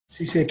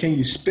She said, "Can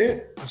you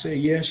spit?" I said,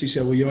 "Yeah." She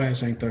said, "Well, your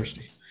ass ain't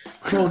thirsty."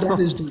 Bro, that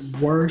is the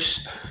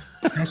worst.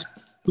 That's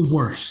the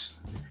worst.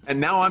 And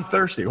now I'm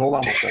thirsty. Hold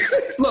on a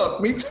second.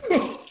 Look, me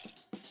too.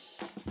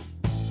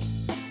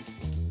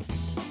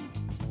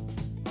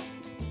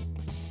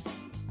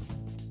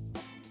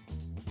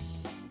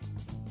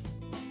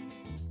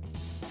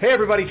 Hey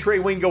everybody, Trey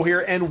Wingo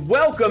here, and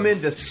welcome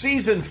into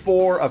Season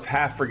 4 of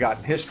Half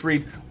Forgotten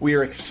History. We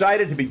are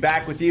excited to be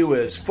back with you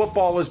as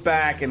football is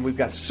back, and we've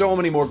got so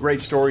many more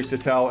great stories to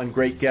tell and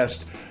great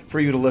guests for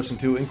you to listen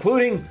to,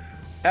 including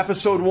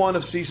Episode 1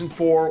 of Season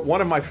 4,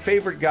 one of my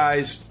favorite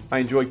guys I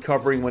enjoyed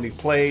covering when he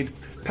played.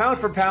 Pound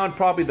for pound,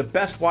 probably the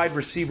best wide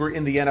receiver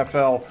in the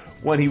NFL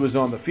when he was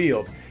on the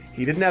field.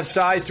 He didn't have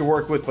size to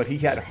work with, but he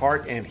had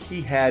heart and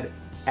he had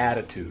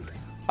attitude.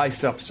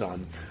 Ice up,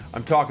 son.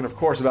 I'm talking, of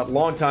course, about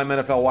longtime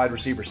NFL wide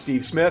receiver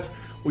Steve Smith.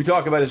 We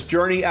talk about his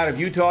journey out of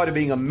Utah to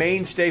being a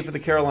mainstay for the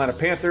Carolina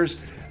Panthers,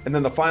 and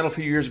then the final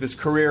few years of his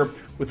career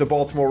with the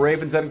Baltimore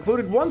Ravens. That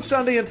included one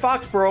Sunday in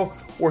Foxborough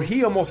where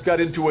he almost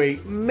got into a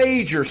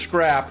major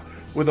scrap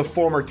with a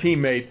former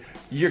teammate.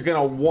 You're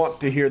going to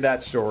want to hear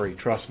that story,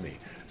 trust me.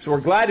 So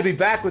we're glad to be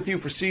back with you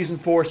for Season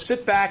 4.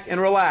 Sit back and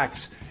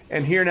relax.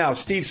 And here now,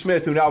 Steve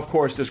Smith, who now, of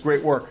course, does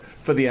great work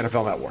for the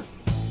NFL Network.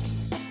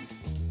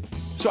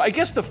 So I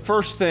guess the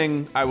first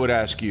thing I would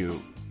ask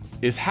you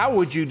is, how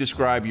would you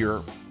describe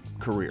your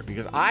career?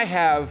 Because I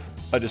have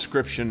a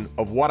description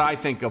of what I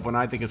think of when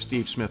I think of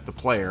Steve Smith, the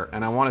player,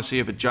 and I want to see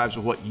if it jives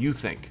with what you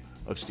think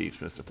of Steve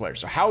Smith, the player.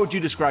 So how would you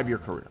describe your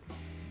career?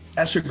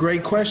 That's a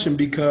great question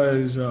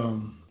because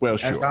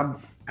sure.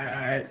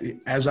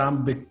 as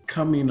I'm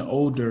becoming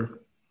older,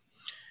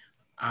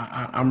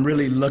 I'm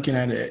really looking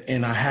at it,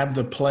 and I have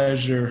the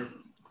pleasure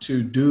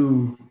to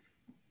do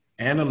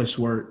analyst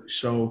work.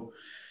 So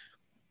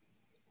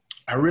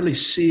I really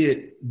see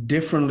it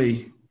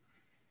differently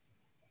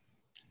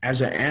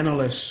as an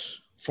analyst,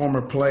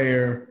 former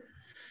player,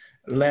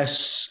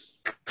 less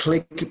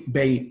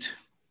clickbait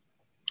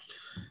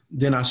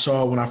than I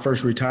saw when I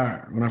first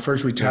retired. When I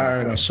first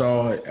retired, I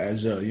saw it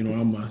as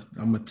I'm a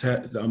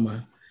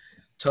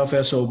tough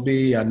SOB.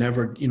 I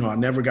never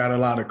got a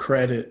lot of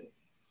credit.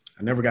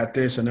 I never got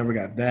this. I never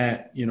got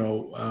that.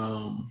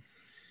 And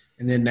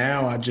then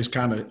now I just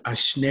I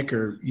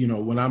snicker.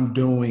 When I'm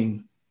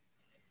doing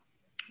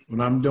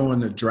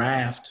the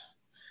draft,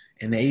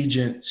 and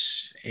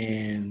agents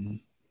and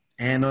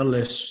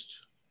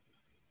analysts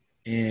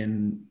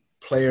and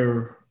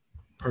player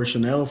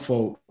personnel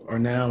folk are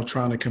now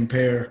trying to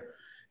compare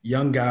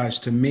young guys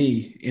to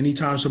me.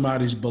 Anytime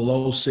somebody's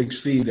below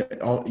 6 feet,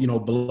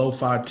 below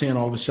 5'10",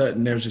 all of a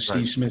sudden there's a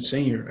Steve Smith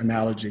Sr.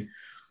 analogy.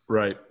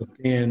 Right.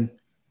 And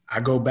I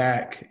go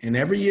back, and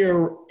every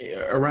year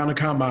around the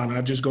combine,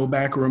 I just go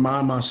back and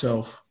remind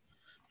myself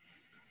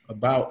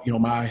about,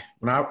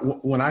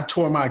 when I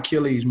tore my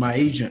Achilles, my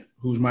agent,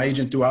 who's my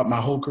agent throughout my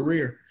whole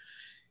career,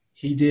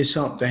 he did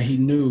something that he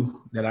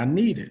knew that I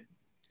needed.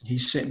 He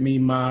sent me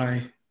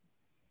my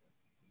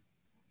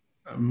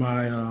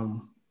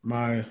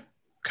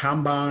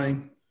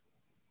combine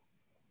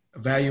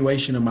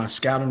evaluation of my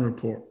scouting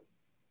report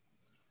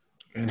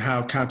and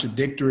how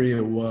contradictory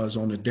it was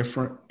on the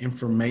different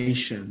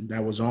information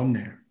that was on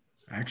there.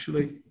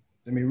 Actually,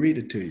 let me read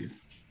it to you.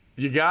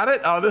 You got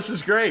it? Oh, this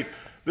is great.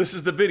 This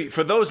is the video.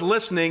 For those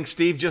listening,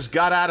 Steve just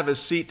got out of his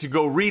seat to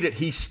go read it.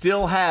 He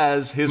still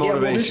has his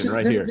motivation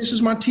here. This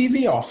is my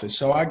TV office.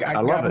 So I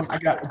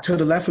got to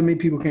the left of me,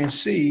 people can't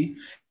see.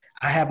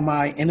 I have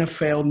my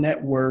NFL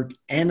Network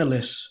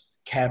analyst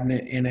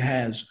cabinet, and it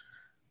has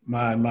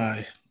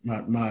my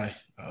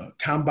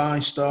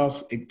combine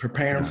stuff,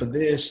 preparing for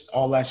this,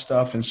 all that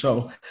stuff. And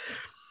so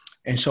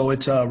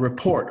it's a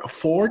report,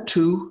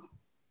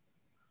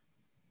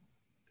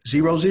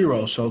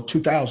 4200, so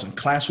 2000,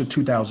 class of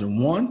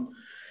 2001.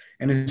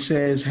 And it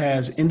says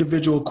has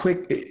individual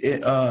quickness,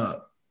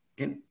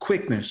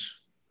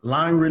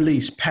 line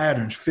release,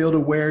 patterns, field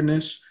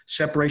awareness,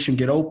 separation,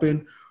 get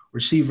open,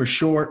 receiver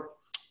short,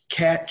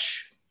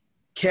 catch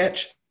 /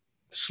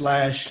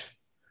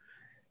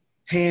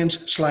 hands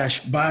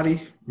 /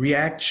 body,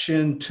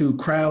 reaction to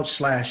crowd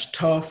 /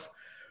 tough,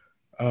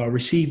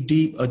 receive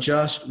deep,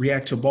 adjust,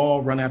 react to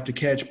ball, run after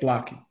catch,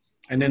 blocking.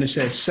 And then it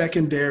says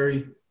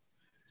secondary,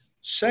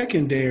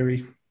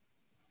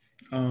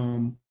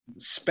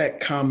 spec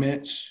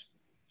comments,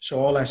 so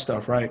all that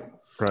stuff, right?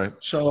 Right.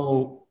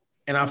 So,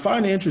 and I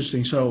find it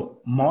interesting. So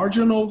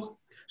marginal,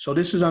 so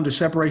this is under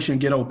separation,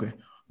 get open.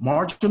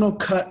 Marginal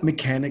cut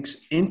mechanics,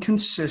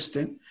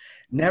 inconsistent,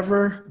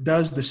 never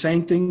does the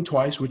same thing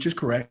twice, which is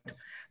correct.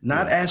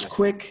 Not as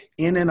quick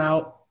in and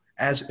out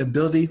as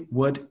ability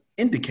would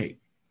indicate.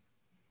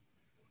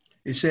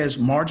 It says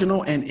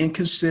marginal and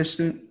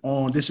inconsistent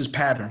on, this is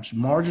patterns,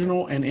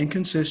 marginal and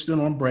inconsistent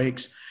on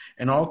breaks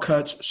and all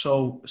cuts,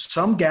 so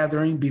some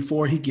gathering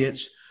before he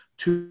gets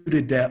to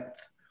the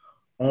depth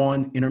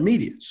on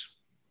intermediates,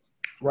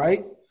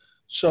 right?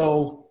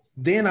 So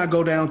then I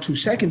go down to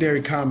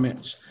secondary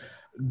comments,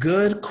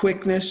 good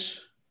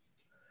quickness,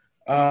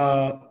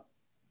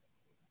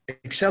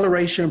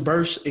 acceleration,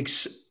 burst,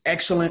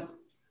 excellent,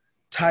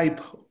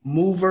 type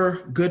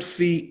mover, good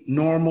feet,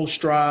 normal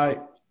stride,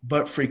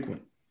 but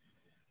frequent.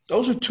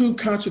 Those are two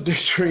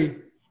contradictory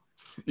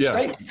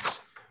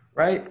statements,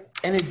 right?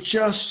 And it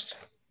just,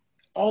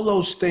 all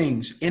those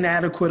things,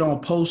 inadequate on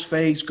post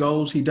fades,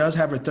 goals. He does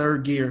have a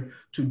third gear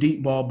to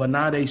deep ball, but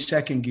not a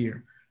second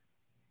gear.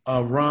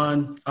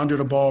 Run under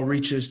the ball,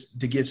 reaches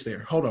to gets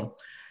there. Hold on.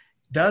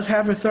 Does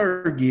have a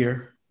third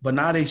gear, but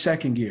not a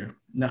second gear.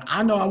 Now,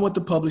 I know I went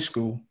to public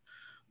school,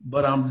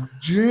 but I'm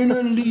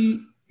generally,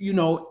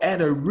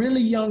 at a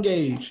really young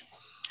age,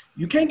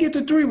 you can't get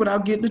to 3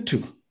 without getting to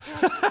 2.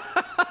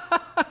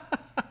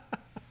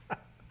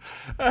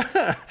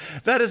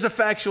 That is a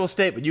factual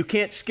statement. You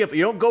can't skip it.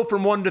 You don't go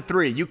from 1 to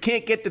 3. You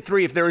can't get to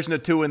 3 if there isn't a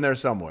 2 in there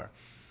somewhere.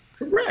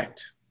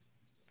 Correct.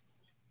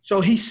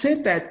 So he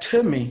sent that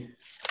to me.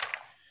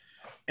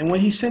 And when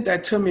he sent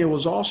that to me, it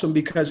was awesome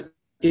because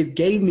it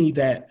gave me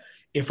that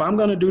if I'm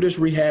going to do this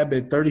rehab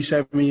at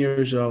 37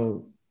 years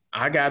old,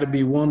 I got to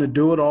be willing to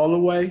do it all the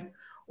way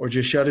or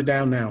just shut it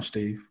down now,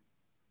 Steve.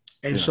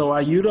 And so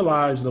I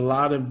utilized a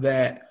lot of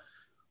that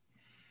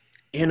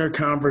inner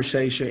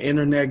conversation,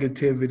 inner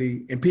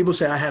negativity. And people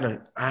say I had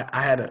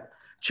a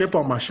chip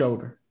on my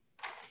shoulder.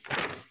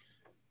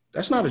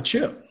 That's not a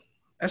chip.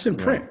 That's in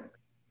print.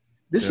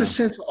 This is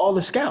sent to all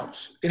the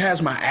scouts. It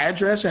has my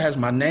address. It has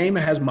my name.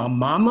 It has my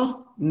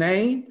mama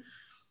name.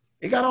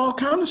 It got all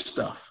kind of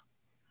stuff,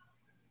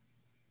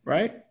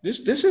 right? This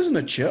isn't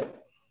a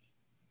chip.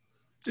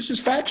 This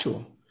is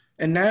factual.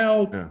 And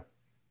now,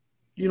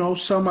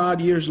 some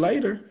odd years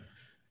later,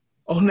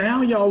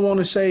 now y'all want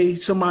to say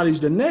somebody's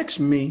the next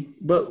me,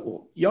 but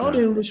y'all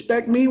didn't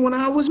respect me when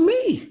I was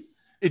me.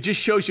 It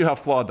just shows you how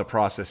flawed the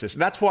process is.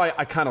 That's why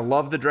I kind of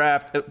love the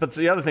draft. But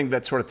the other thing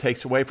that sort of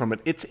takes away from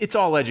it, it's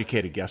all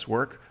educated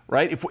guesswork,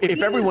 right?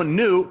 If everyone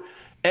knew,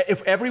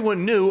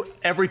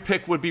 every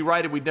pick would be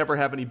right and we'd never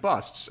have any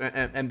busts.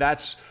 And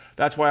that's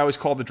why I always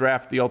call the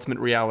draft the ultimate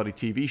reality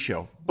TV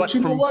show. But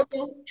you know what,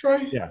 though,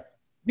 Trey? Yeah.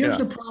 Here's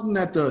the problem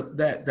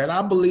that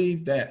I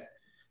believe that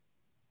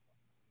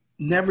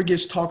never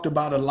gets talked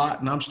about a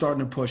lot, and I'm starting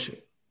to push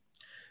it.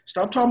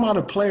 Stop talking about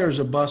the players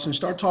are bust and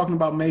start talking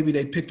about maybe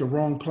they picked the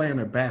wrong player in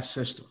their bad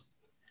system.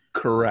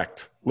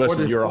 Correct.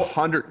 Listen, you're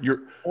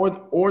 100.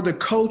 Or the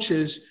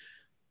coaches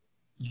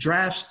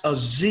drafts a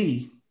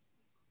Z,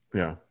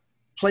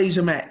 plays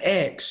him at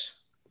X,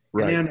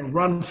 and then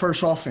run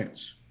first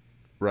offense.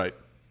 Right.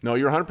 No,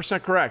 you're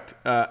 100% correct.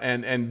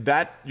 And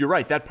that you're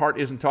right. That part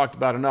isn't talked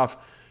about enough.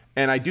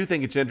 And I do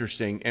think it's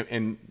interesting,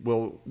 and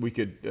we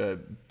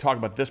could talk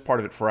about this part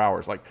of it for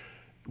hours. Like,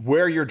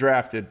 where you're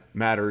drafted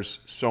matters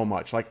so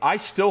much. Like, I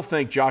still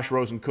think Josh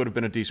Rosen could have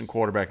been a decent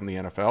quarterback in the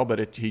NFL,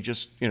 but he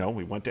just,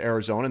 we went to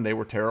Arizona and they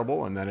were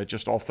terrible, and then it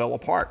just all fell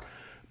apart.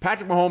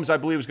 Patrick Mahomes, I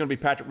believe, was going to be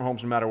Patrick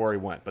Mahomes no matter where he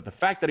went. But the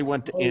fact that he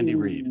went to Andy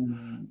Reid,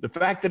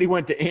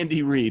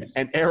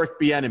 and Eric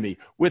Bieniemy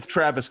with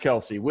Travis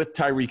Kelce, with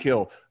Tyreek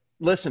Hill,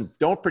 listen,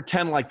 don't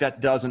pretend like that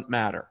doesn't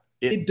matter.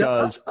 It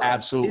does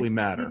absolutely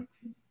matter.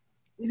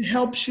 It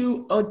helps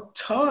you a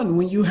ton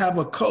when you have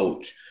a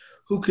coach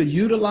who could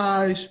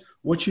utilize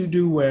what you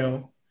do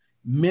well,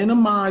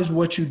 minimize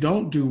what you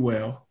don't do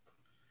well,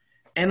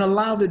 and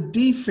allow the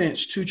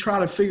defense to try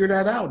to figure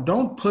that out.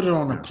 Don't put it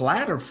on a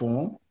platter for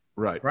him.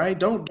 Right.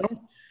 Don't.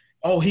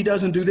 He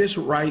doesn't do this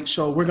right,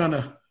 so we're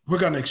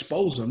gonna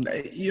expose him.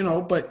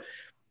 But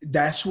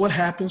that's what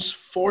happens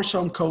for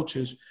some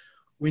coaches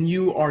when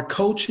you are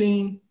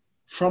coaching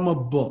from a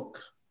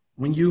book.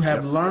 When you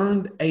have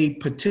learned a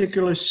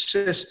particular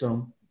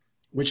system,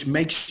 which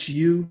makes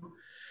you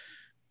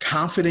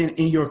confident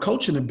in your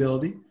coaching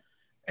ability,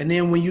 and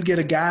then when you get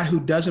a guy who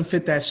doesn't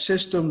fit that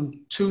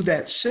system to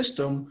that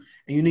system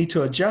and you need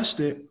to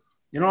adjust it,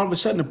 all of a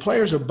sudden the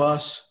players are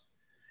bust,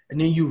 and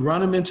then you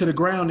run him into the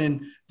ground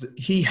and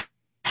he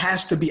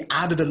has to be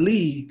out of the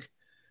league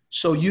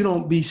so you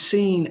don't be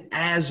seen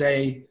as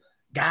a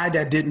guy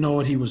that didn't know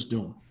what he was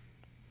doing.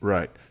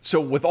 Right. So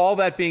with all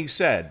that being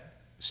said,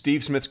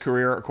 Steve Smith's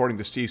career, according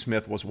to Steve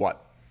Smith, was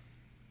what?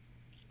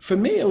 For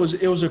me, it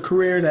was a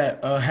career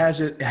that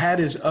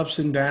had its ups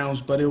and downs,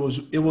 but it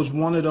was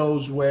one of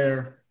those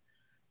where,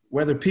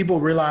 whether people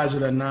realize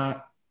it or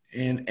not,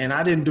 and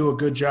I didn't do a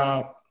good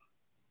job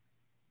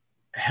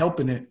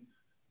helping it,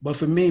 but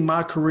for me,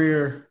 my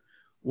career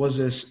I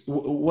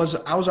was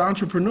an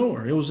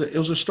entrepreneur. It was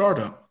a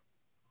startup.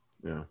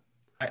 Yeah,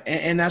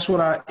 and that's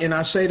what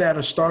I say that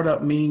a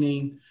startup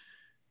meaning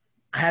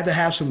I had to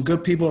have some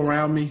good people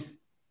around me.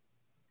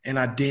 And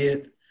I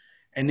did.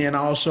 And then I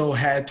also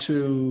had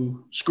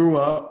to screw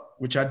up,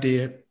 which I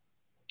did.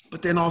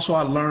 But then also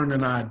I learned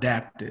and I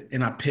adapted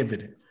and I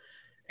pivoted.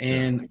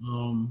 And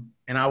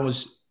I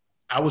was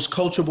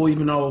coachable,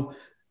 even though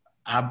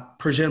I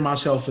presented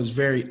myself as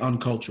very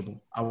uncoachable.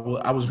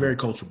 I was very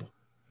coachable.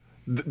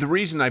 The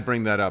reason I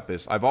bring that up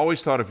is I've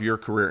always thought of your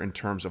career in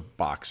terms of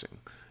boxing.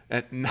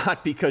 And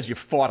not because you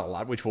fought a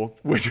lot, which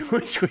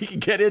we can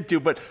get into,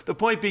 but the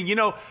point being,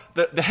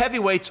 the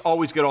heavyweights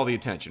always get all the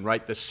attention,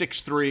 right? The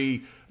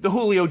 6'3", the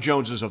Julio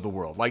Joneses of the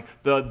world, like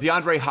the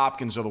DeAndre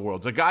Hopkins of the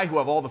world, the guy who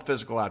have all the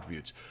physical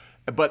attributes.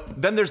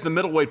 But then there's the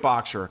middleweight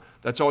boxer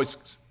that's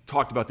always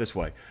talked about this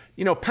way.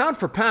 Pound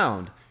for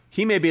pound,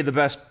 he may be the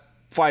best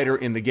fighter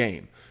in the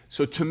game.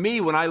 So to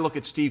me, when I look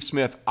at Steve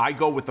Smith, I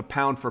go with the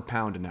pound for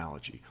pound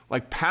analogy.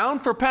 Like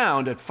pound for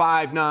pound at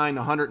 5'9",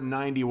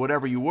 190,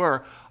 whatever you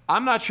were,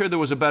 I'm not sure there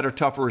was a better,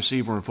 tougher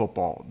receiver in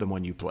football than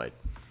when you played.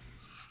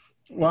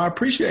 Well, I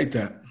appreciate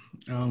that.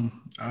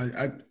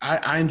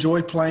 I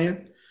enjoyed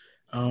playing.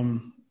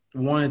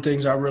 One of the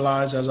things I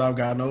realized as I've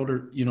gotten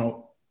older,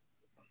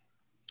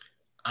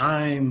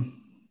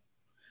 I'm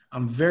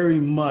very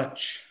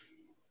much,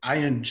 I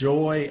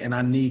enjoy and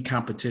I need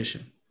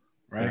competition.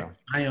 Right.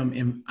 Yeah.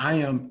 I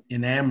am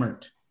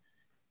enamored,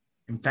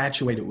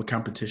 infatuated with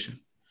competition.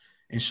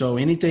 And so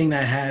anything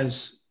that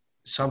has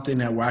something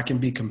where I can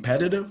be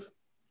competitive,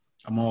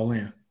 I'm all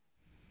in.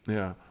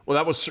 Yeah. Well,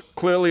 that was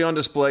clearly on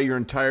display your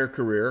entire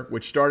career,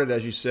 which started,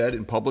 as you said,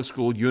 in public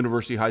school,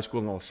 University High School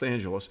in Los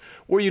Angeles,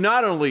 where you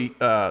not only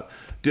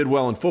did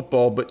well in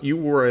football, but you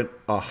were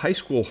a high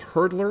school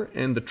hurdler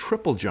and the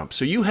triple jump.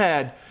 So you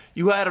had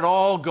it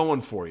all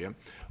going for you.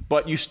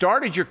 But you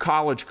started your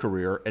college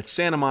career at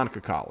Santa Monica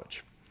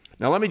College.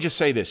 Now, let me just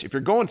say this. If you're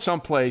going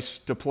someplace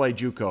to play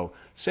JUCO,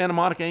 Santa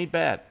Monica ain't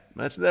bad.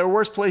 There are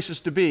worse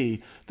places to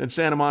be than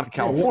Santa Monica,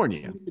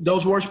 California.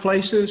 Those worse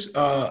places,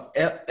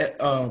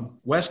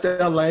 West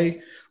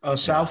L.A.,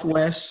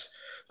 Southwest.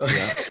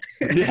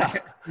 Yeah,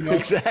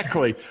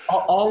 exactly.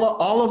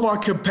 All of our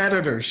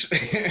competitors.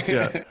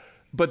 Yeah.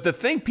 But the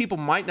thing people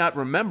might not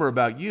remember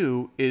about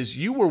you is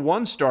you were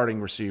one starting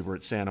receiver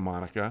at Santa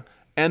Monica,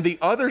 and the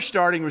other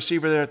starting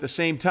receiver there at the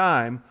same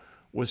time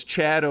was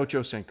Chad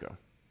Ochocinco.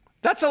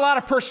 That's a lot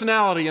of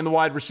personality in the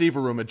wide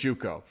receiver room at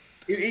JUCO.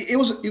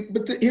 Here's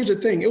the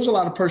thing. It was a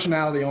lot of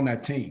personality on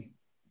that team,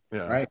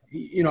 right?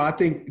 I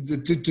think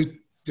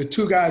the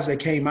two guys that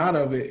came out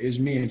of it is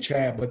me and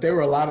Chad, but there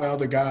were a lot of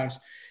other guys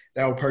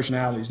that were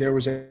personalities. There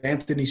was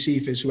Anthony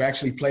Cephas, who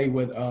actually played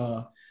with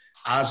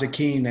Isaac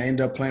Keene, that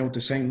ended up playing with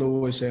the St.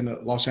 Louis and the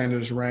Los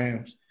Angeles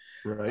Rams.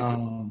 Right.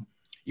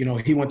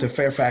 He went to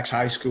Fairfax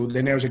High School.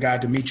 Then there was a guy,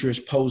 Demetrius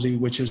Posey,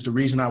 which is the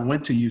reason I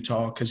went to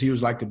Utah, because he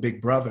was like the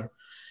big brother.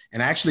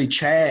 And actually,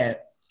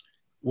 Chad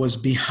was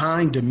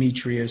behind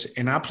Demetrius,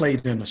 and I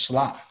played in the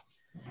slot.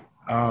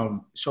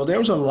 So there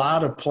was a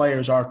lot of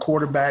players. Our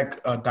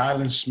quarterback,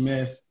 Dylan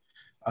Smith,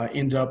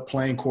 ended up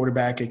playing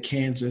quarterback at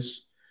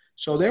Kansas.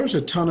 So there was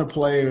a ton of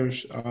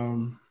players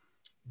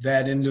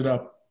that ended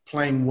up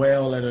playing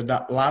well at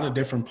a lot of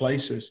different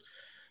places.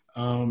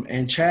 And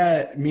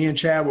me and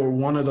Chad were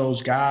one of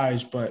those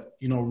guys, but,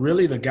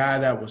 really the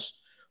guy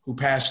who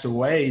passed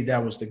away,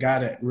 that was the guy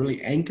that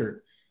really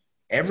anchored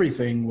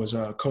everything, was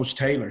Coach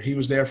Taylor. He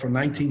was there from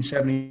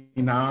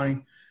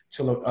 1979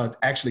 till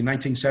actually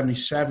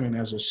 1977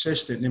 as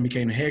assistant, and then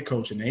became a head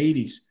coach in the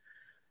 80s.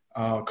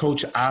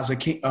 Coach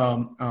Isaac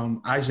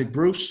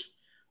Bruce,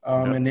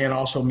 and then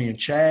also me and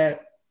Chad,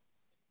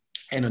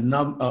 and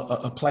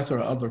a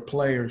plethora of other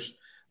players.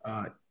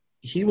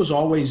 He was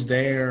always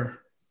there,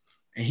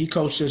 and he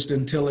coached us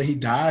until he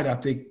died, I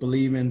think,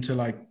 until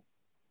like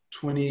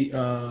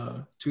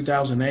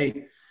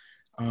 2008.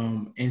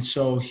 And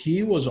so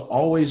he was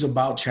always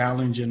about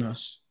challenging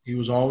us. He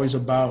was always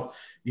about,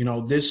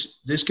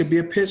 this could be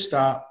a pit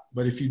stop,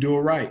 but if you do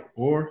it right,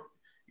 or,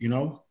 you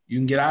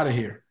can get out of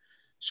here.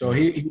 So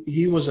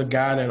he was a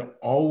guy that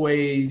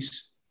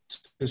always,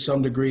 to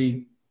some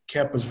degree,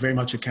 kept us very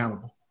much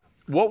accountable.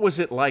 What was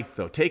it like,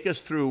 though? Take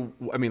us through.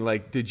 I mean,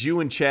 did you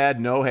and Chad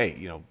know,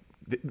 hey,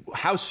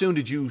 how soon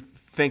did you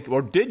think,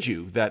 or did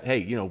you, that,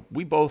 hey,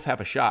 we both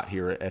have a shot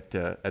here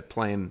at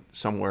playing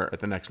somewhere at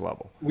the next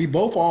level?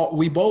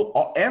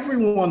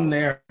 Everyone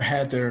there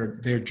had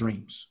their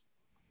dreams.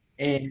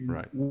 And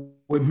right.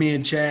 With me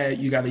and Chad,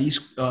 you got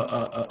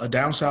a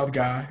down south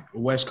guy, a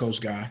West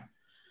Coast guy,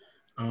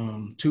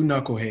 two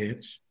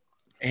knuckleheads,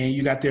 and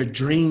you got their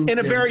dreams in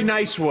a very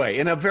nice way,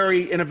 in a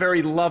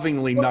very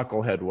lovingly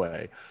knucklehead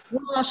way.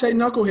 When I say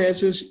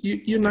knuckleheads, is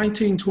you're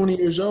 19, 20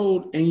 years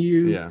old, and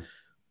you're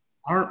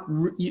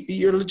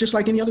just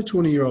like any other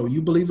 20-year-old.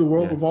 You believe the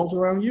world revolves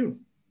around you,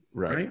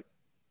 right?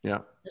 Yeah,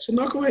 it's a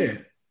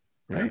knucklehead,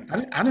 right?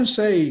 Yeah. I didn't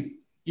say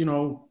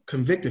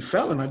convicted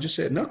felon. I just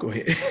said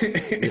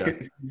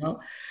knucklehead. Yeah.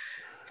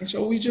 And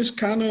so we just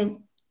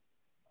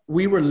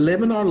we were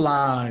living our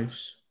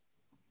lives,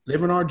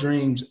 living our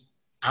dreams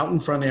out in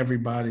front of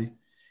everybody,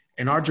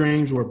 and our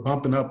dreams were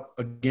bumping up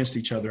against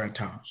each other at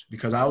times,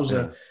 because I was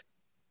a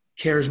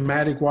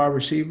charismatic wide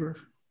receiver.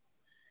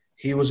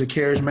 He was a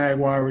charismatic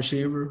wide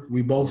receiver.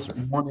 We both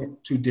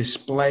wanted to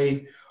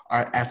display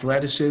our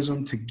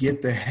athleticism to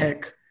get the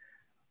heck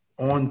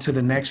on to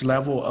the next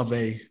level of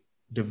a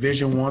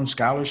Division I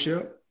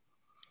scholarship.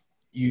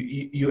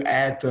 You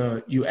add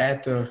the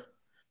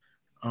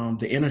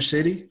inner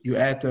city, you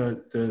add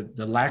the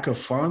lack of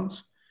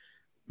funds.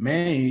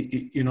 Man,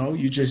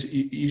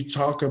 you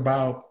talk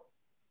about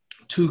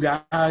two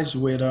guys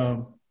with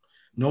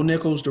no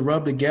nickels to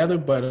rub together,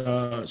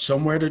 but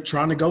somewhere to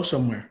trying to go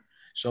somewhere.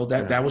 So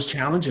that was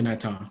challenging at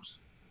times.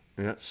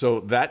 Yeah. So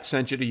that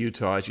sent you to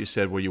Utah, as you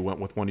said, where you went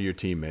with one of your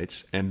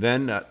teammates, and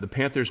then the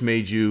Panthers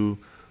made you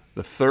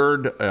the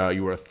third,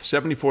 you were a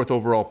 74th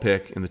overall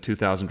pick in the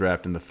 2000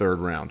 draft in the third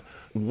round.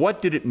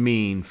 What did it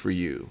mean for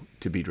you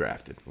to be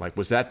drafted? Like,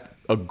 was that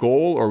a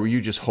goal or were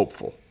you just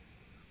hopeful?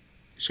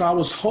 So I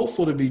was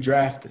hopeful to be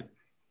drafted.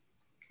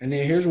 And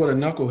then here's what a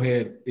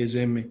knucklehead is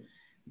in me.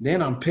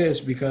 Then I'm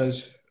pissed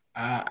because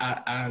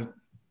I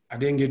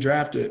didn't get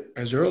drafted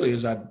as early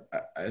as I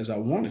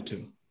wanted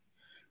to.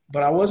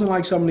 But I wasn't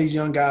like some of these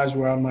young guys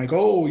where I'm like,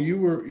 oh,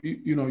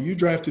 you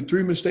drafted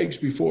 3 mistakes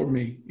before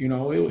me.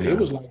 It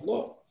was like,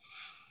 look,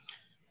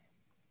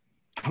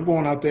 I'm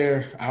going out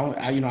there.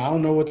 I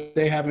don't know what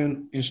they have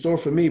in store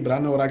for me, but I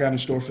know what I got in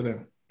store for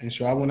them. And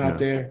so I went out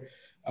there.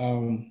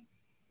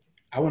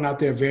 I went out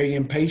there very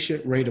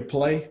impatient, ready to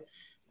play.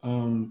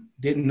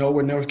 Didn't know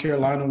where North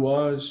Carolina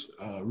was.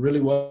 Really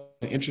wasn't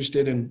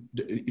interested in,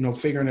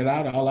 figuring it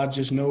out. All I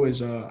just know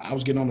is I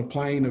was getting on a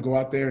plane to go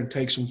out there and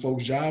take some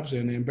folks' jobs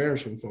and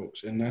embarrass some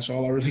folks. And that's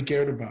all I really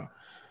cared about.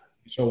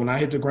 So when I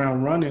hit the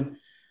ground running,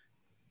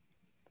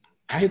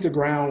 I hit the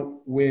ground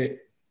with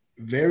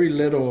very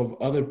little of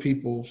other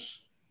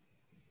people's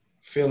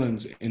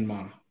feelings in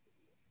mind.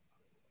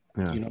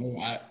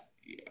 Yeah.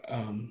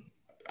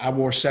 I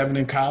wore 7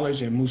 in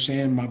college, and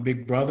Muhsin, my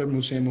big brother,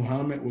 Muhsin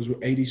Muhammad, was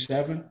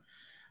 87.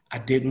 I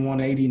didn't want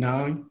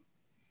 89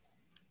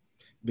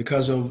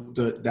 because of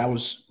that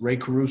was Ray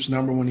Caruth's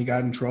number when he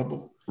got in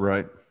trouble.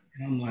 Right.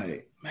 And I'm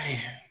like, man.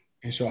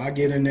 And so I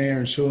get in there,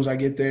 and as soon as I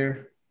get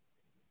there,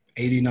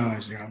 89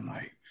 is there. I'm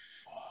like,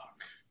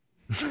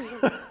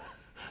 fuck.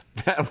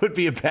 That would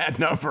be a bad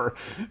number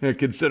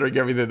considering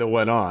everything that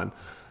went on.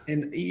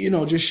 And,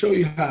 just show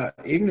you how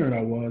ignorant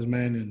I was,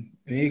 man, and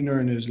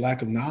ignorant is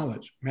lack of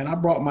knowledge. Man, I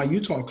brought my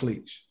Utah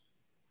cleats,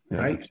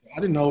 right? So I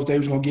didn't know if they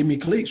was going to give me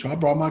cleats, so I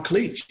brought my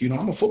cleats.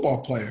 I'm a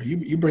football player.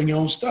 You bring your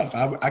own stuff.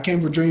 I came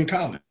from junior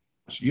college.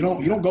 You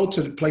don't go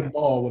to play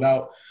ball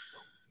without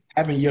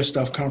having your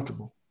stuff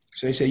comfortable.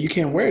 So they say, you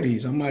can't wear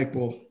these. I'm like,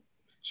 well,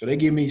 so they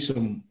give me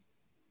some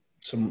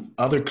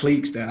other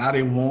cleats that I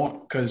didn't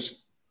want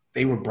because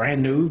they were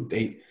brand new.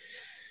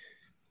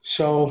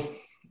 So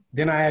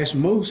then I asked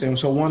Moose, and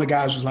so one of the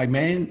guys was like,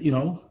 man,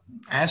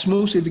 ask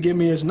Moose if he give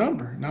me his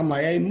number. And I'm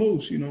like, hey,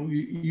 Moose, you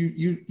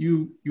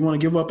want to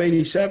give up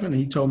 87? And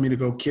he told me to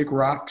go kick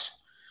rocks.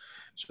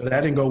 So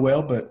that didn't go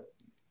well, but,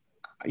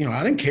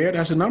 I didn't care.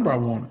 That's the number I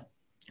wanted.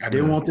 I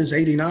didn't want this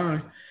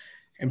 89.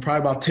 And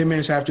probably about 10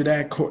 minutes after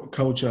that,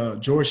 Coach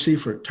George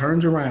Seifert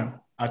turns around.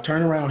 I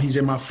turn around, he's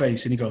in my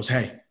face, and he goes,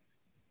 hey,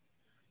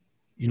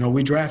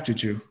 we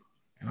drafted you.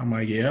 And I'm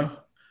like, yeah,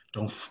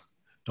 don't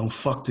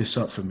fuck this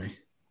up for me.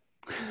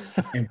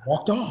 And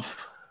walked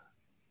off.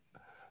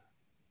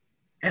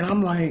 And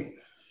I'm like,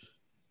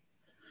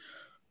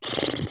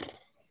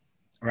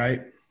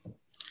 right?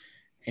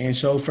 And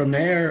so from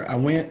there, I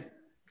went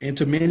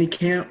into mini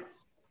camp.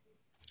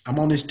 I'm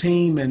on this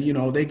team, and,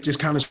 they just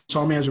kind of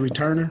saw me as a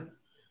returner.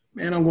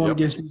 Man, I'm going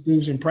against these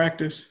dudes in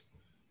practice.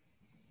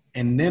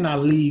 And then I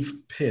leave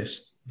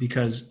pissed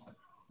because,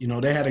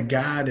 they had a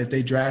guy that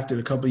they drafted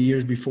a couple of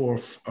years before,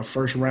 a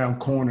first-round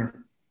corner.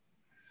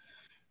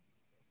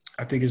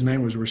 I think his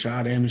name was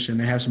Rashad Anderson.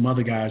 They had some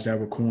other guys that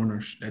were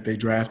corners that they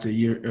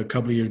drafted a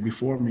couple of years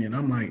before me. And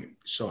I'm like,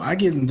 so I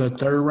get in the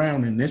third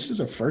round, and this is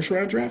a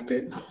first-round draft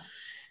pick?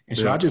 And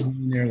so I just went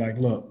in there like,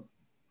 look,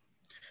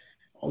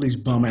 all these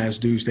bum-ass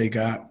dudes they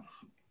got,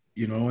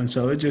 and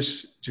so it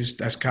just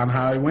that's kind of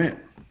how it went.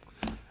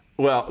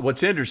 Well,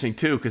 what's interesting,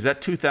 too, because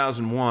that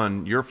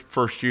 2001, your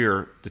first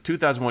year, the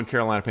 2001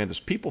 Carolina Panthers,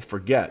 people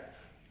forget,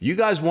 you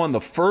guys won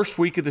the first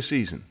week of the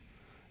season.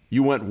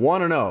 You went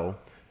 1-0.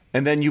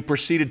 And then you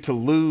proceeded to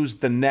lose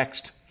the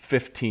next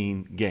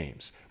 15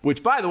 games,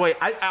 which, by the way,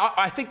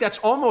 I think that's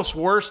almost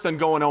worse than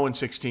going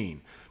 0-16.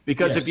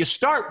 Because if you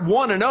start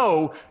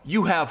 1-0,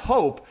 you have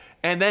hope,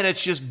 and then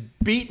it's just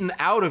beaten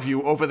out of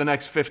you over the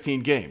next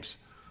 15 games.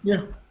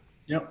 Yeah.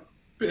 Yep.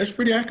 That's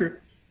pretty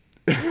accurate.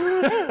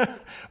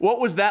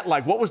 What was that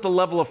like? What was the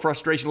level of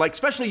frustration like,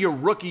 especially your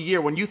rookie year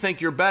when you think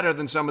you're better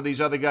than some of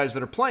these other guys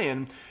that are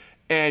playing,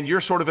 and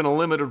you're sort of in a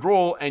limited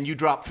role, and you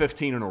drop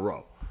 15 in a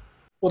row?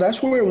 Well,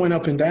 that's where it went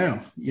up and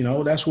down.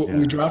 That's what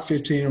we dropped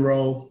 15 in a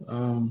row.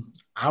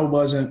 I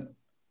wasn't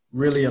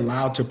really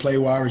allowed to play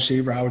wide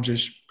receiver. I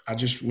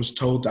just was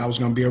told I was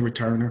going to be a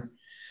returner.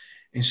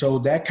 And so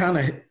that kind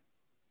of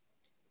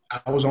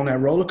 – I was on that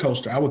roller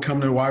coaster. I would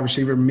come to the wide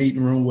receiver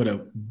meeting room with a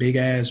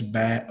big-ass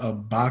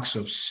box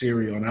of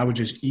cereal, and I would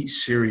just eat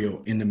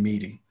cereal in the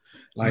meeting.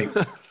 Like,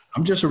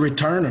 I'm just a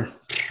returner,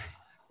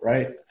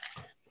 right?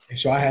 And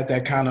so I had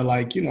that kind of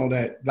like,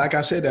 that, like I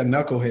said, that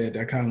knucklehead,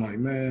 that kind of like,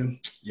 man,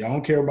 y'all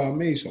don't care about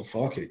me, so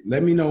fuck it.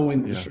 Let me know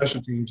when the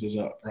special teams is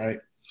up, right?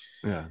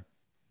 Yeah.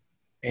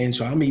 And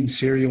so I'm eating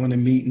cereal in the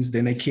meetings.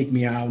 Then they kick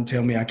me out and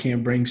tell me I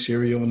can't bring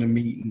cereal in the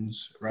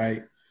meetings,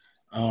 right?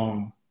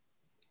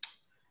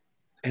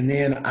 And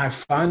then I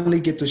finally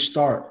get to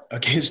start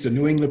against the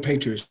New England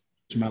Patriots.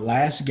 It's my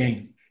last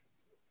game,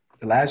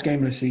 the last game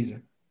of the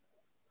season.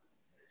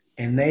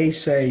 And they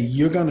say,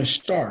 you're going to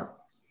start.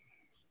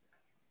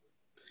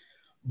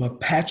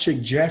 But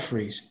Patrick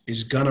Jeffries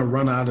is going to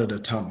run out of the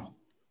tunnel.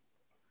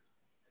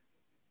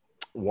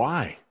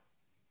 Why?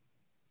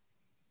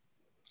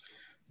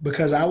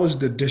 Because I was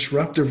the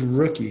disruptive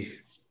rookie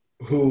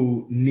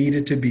who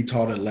needed to be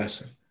taught a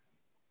lesson.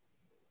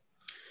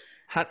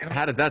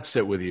 How did that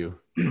sit with you?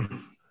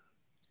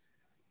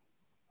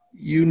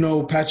 You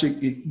know,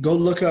 Patrick, go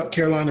look up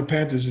Carolina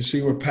Panthers and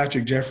see where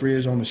Patrick Jeffrey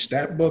is on the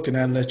stat book, and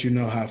that'll let you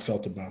know how I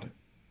felt about it.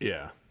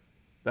 Yeah,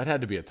 that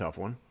had to be a tough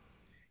one.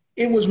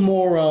 It was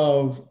more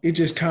of, it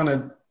just kind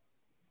of,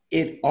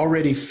 it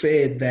already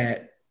fed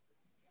that,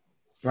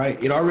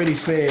 right? It already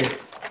fed,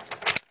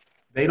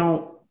 they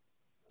don't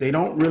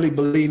really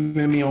believe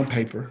in me on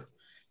paper.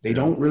 They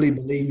don't really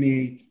believe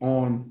me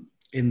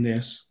in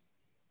this.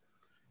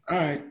 All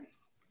right.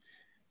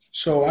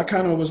 So I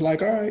kind of was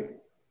like, all right,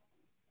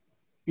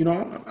 you know,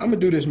 I'm going to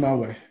do this my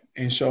way.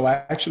 And so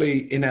I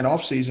actually, in that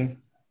offseason,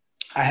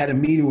 I had a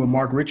meeting with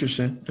Mark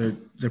Richardson,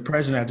 the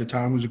president at the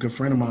time, who was a good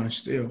friend of mine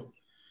still.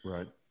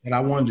 Right. And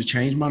I wanted to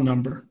change my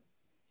number.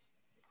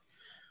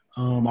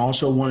 I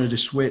also wanted to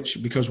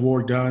switch because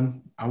Ward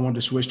Dunn. I wanted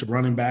to switch to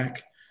running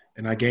back,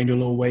 and I gained a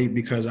little weight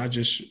because I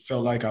just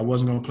felt like I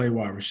wasn't going to play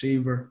wide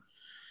receiver.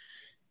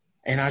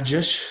 And I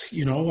just,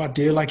 you know, I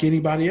did like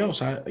anybody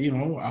else. I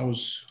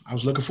was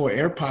looking for an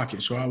air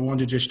pocket, so I wanted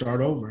to just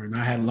start over. And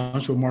I had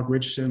lunch with Mark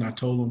Richardson. I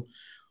told him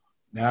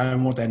that I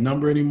didn't want that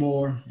number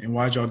anymore. And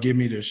why'd y'all give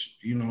me this,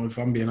 you know, if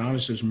I'm being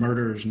honest, this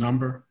murderer's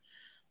number.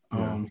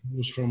 Yeah. He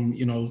was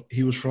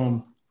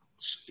from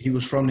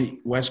the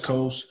West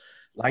Coast,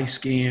 light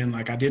skin.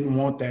 Like, I didn't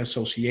want that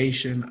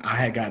association. I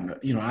had gotten,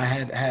 you know, I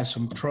had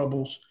some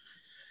troubles.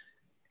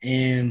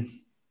 And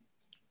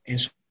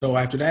so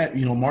after that,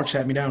 you know, Mark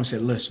sat me down and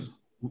said, listen,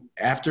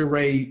 after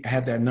Ray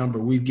had that number,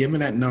 we've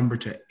given that number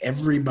to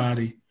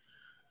everybody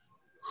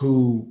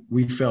who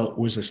we felt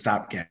was a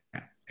stopgap.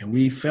 And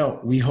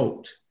we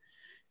hoped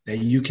that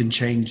you can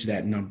change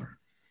that number.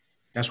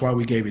 That's why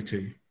we gave it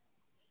to you.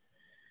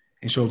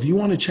 And so if you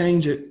want to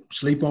change it,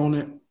 sleep on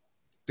it,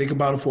 think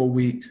about it for a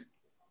week.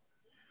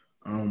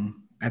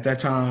 At that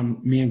time,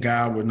 me and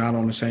God were not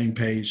on the same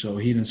page, so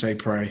he didn't say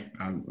pray.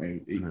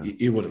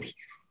 It would have.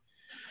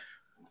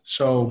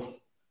 So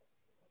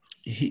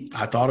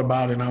I thought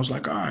about it, and I was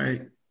like, all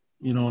right.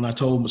 You know, and I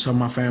told some of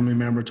my family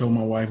members, told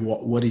my wife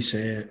what he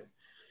said.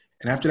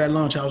 And after that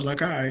lunch, I was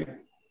like, all right.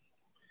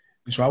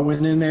 And so I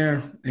went in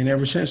there, and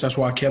ever since, that's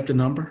why I kept the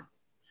number.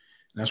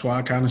 That's why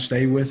I kind of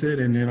stayed with it.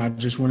 And then I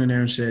just went in there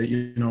and said,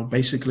 you know,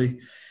 basically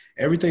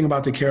everything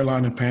about the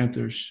Carolina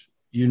Panthers,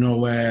 you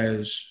know,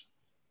 as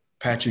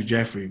Patrick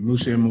Jeffrey,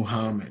 Musa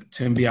Muhammad,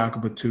 Tim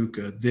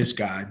Biakabatuka, this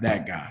guy,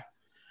 that guy.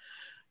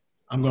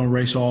 I'm going to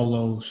erase all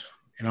those,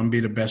 and I'm going to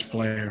be the best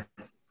player.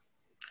 I'm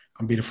going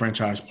to be the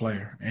franchise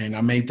player. And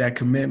I made that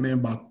commitment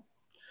about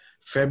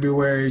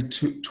February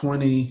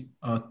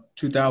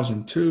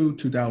 2002,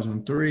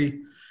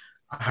 2003.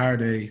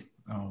 I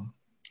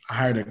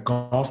hired a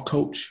golf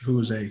coach who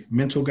was a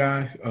mental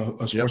guy,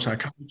 a sports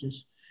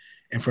psychologist.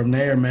 And from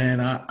there,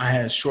 man, I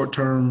had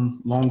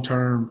short-term,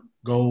 long-term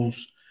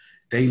goals,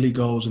 daily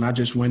goals, and I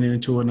just went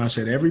into it and I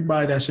said,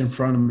 everybody that's in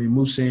front of me,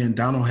 Musin,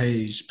 Donald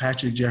Hayes,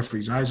 Patrick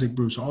Jeffries, Isaac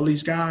Bruce, all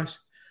these guys,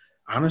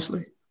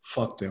 honestly,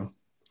 fuck them.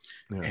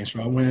 Yeah. And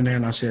so I went in there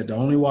and I said, the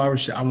only wide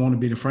receiver, I want to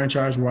be the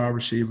franchise wide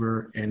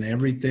receiver, and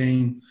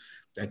everything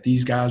that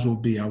these guys will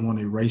be, I want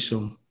to erase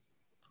them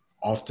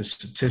off the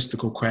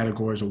statistical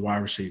categories of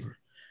wide receiver.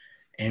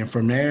 And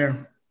from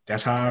there,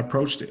 that's how I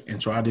approached it.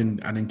 And so I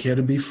didn't care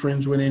to be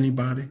friends with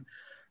anybody.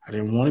 I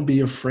didn't want to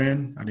be a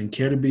friend. I didn't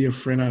care to be a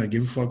friend. I didn't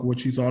give a fuck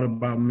what you thought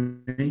about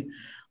me.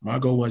 My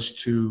goal was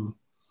to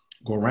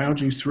go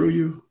around you, through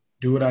you,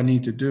 do what I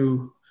need to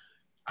do,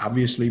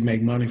 obviously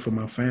make money for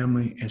my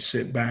family, and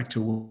sit back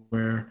to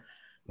where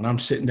when I'm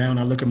sitting down,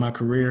 I look at my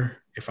career.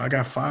 If I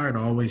got fired,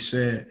 I always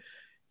said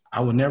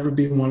I would never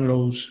be one of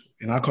those,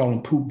 and I call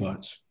them poop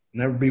butts,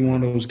 never be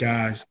one of those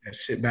guys that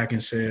sit back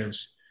and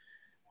says,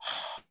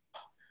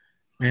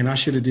 man, I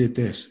should have did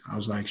this. I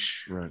was like,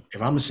 right.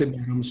 If I'm going to sit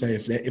back, I'm going to say,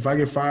 if I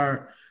get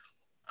fired,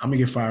 I'm going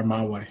to get fired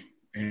my way.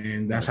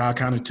 And that's how I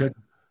kind of took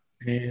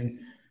it. And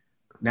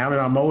now that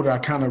I'm older, I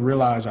kind of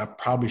realize I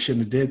probably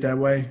shouldn't have did that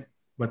way.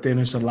 But then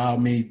it's allowed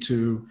me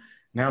to,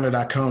 now that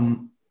I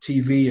come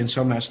TV and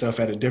some of that stuff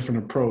at a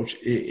different approach,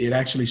 it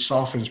actually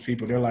softens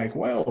people. They're like,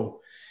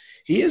 well,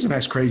 he isn't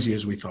as crazy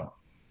as we thought.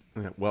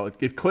 Yeah, well,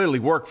 it clearly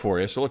worked for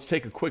you. So let's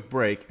take a quick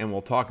break, and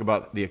we'll talk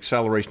about the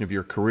acceleration of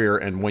your career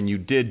and when you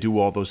did do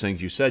all those things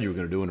you said you were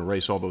going to do and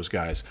erase all those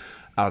guys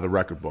out of the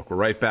record book. We're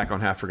right back on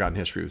Half Forgotten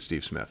History with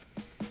Steve Smith.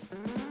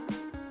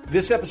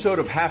 This episode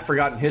of Half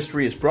Forgotten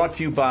History is brought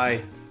to you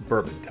by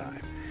Bourbon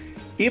Time.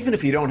 Even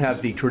if you don't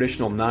have the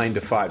traditional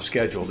 9-to-5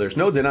 schedule, there's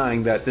no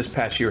denying that this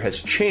past year has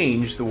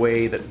changed the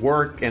way that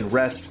work and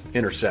rest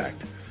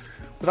intersect.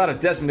 Without a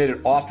designated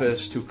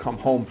office to come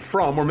home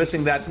from, we're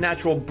missing that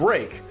natural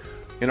break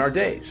in our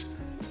days.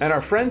 And our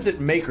friends at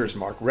Maker's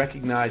Mark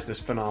recognize this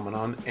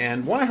phenomenon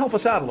and want to help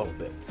us out a little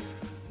bit.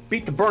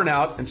 Beat the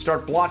burnout and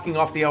start blocking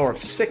off the hour of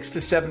 6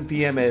 to 7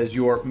 p.m. as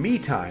your me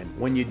time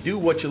when you do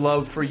what you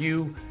love for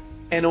you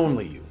and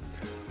only you.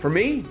 For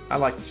me, I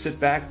like to sit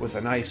back with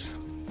a nice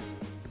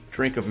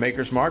drink of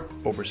Maker's Mark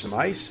over some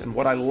ice. And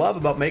what I love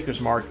about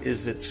Maker's Mark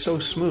is it's so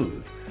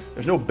smooth.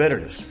 There's no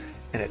bitterness.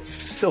 and it's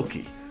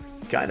silky,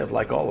 kind of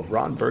like all of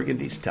Ron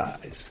Burgundy's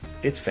ties.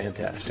 It's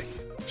fantastic.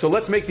 So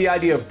let's make the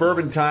idea of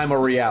bourbon time a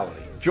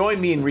reality.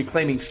 Join me in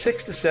reclaiming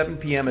 6 to 7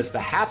 p.m. as the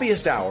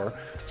happiest hour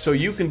so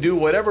you can do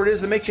whatever it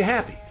is that makes you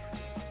happy.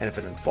 And if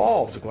it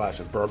involves a glass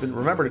of bourbon,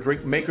 remember to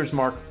drink Maker's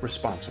Mark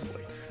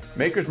responsibly.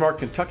 Maker's Mark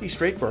Kentucky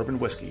Straight Bourbon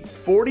Whiskey,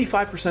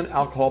 45%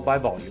 alcohol by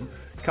volume,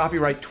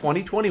 copyright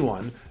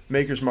 2021,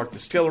 Maker's Mark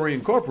Distillery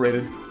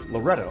Incorporated,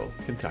 Loretto,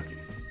 Kentucky.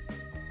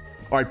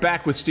 All right,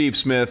 back with Steve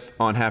Smith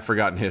on Half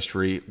Forgotten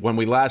History. When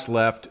we last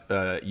left,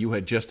 you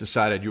had just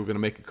decided you were going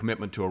to make a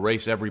commitment to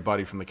erase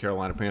everybody from the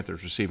Carolina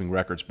Panthers receiving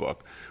records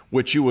book,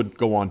 which you would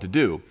go on to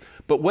do.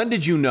 But when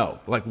did you know?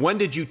 Like, when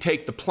did you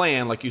take the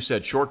plan, like you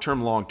said,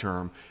 short-term,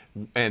 long-term,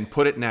 and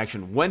put it in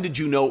action? When did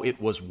you know it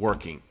was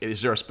working?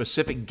 Is there a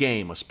specific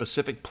game, a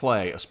specific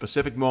play, a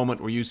specific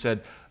moment where you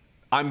said,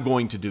 I'm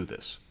going to do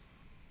this?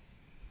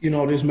 You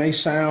know, this may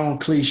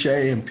sound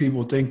cliche and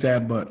people think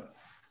that, but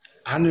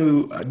I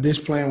knew this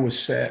plan was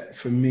set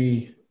for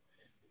me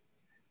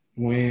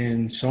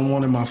when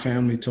someone in my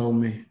family told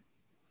me,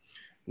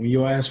 when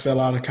your ass fell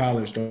out of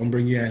college, don't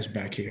bring your ass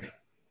back here.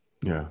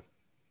 Yeah.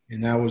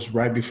 And that was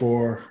right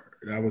before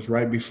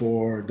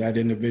that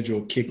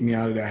individual kicked me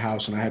out of their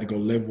house, and I had to go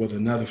live with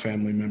another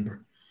family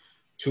member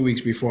 2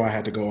 weeks before I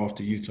had to go off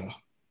to Utah.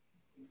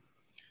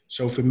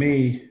 So for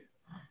me,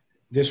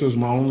 this was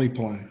my only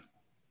plan.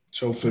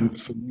 So for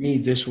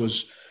me,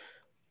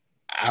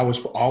 I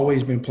was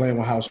always been playing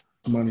with house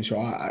money. So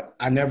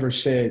I never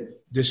said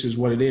this is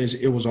what it is.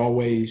 It was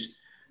always,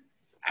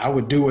 I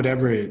would do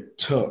whatever it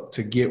took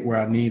to get where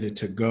I needed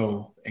to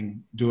go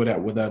and do it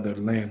with other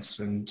lengths.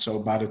 And so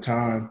by the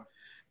time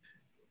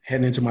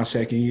heading into my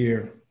second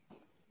year,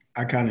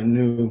 I kind of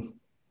knew,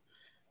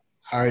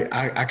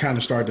 I kind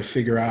of started to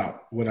figure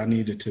out what I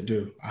needed to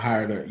do. I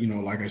hired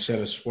like I said,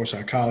 a sports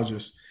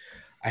psychologist.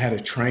 I had a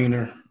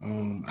trainer.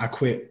 I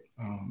quit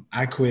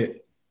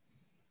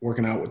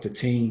working out with the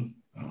team.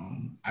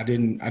 I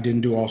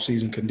didn't do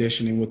off-season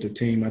conditioning with the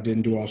team. I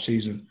didn't do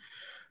off-season.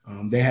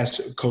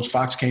 Coach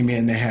Fox came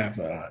in. They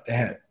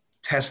had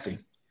testing,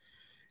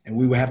 and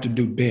we would have to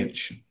do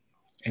bench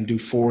and do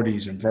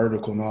 40s and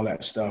vertical and all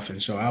that stuff.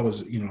 And so I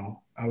was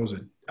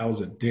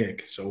a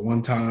dick. So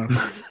one time,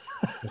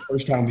 the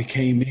first time we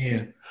came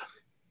in,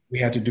 we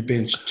had to do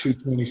bench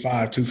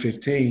 225,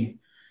 215,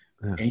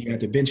 and you had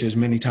to bench as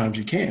many times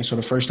you can. So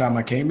the first time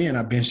I came in,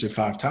 I benched it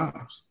 5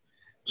 times.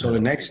 So the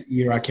next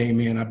year I came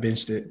in, I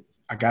benched it.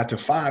 I got to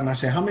 5, and I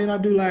said, how many did I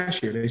do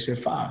last year? They said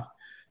 5.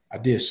 I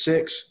did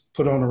 6,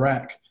 put on the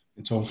rack,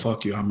 and told them,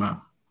 fuck you, I'm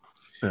out.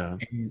 Yeah.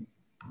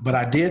 But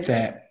I did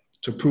that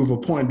to prove a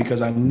point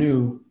because I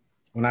knew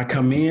when I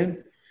come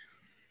in,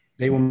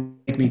 they would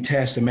make me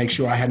test and make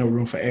sure I had no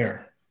room for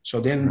error. So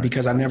then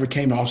because I never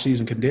came to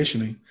off-season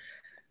conditioning,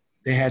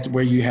 they had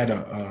where you had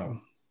a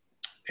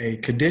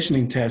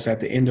conditioning test at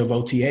the end of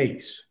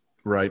OTAs.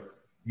 Right.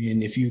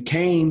 And if you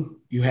came,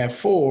 you had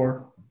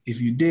 4.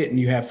 If you didn't,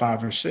 you had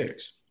 5 or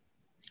 6.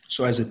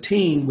 So as a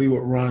team, we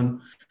would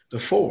run the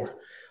 4.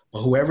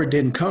 But whoever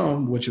didn't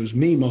come, which was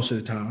me most of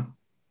the time,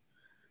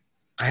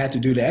 I had to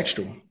do the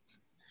extra one.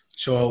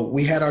 So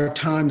we had our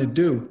time to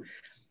do,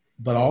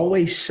 but I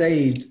always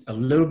saved a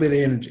little bit of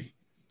energy.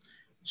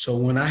 So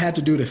when I had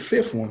to do the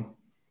 5th one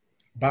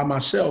by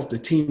myself, the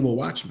team will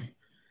watch me.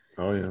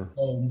 Oh, yeah.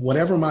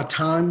 Whatever my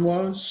time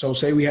was, so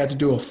say we had to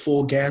do a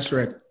full gasser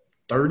at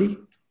 30,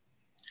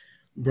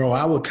 bro,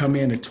 I would come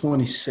in at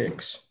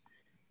 26,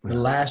 the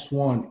last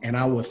one, and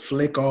I would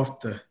flick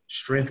off the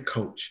strength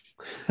coach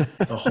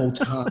the whole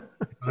time.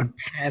 I'm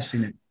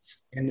passing it.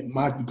 And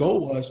my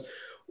goal was,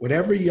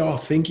 whatever y'all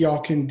think y'all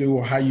can do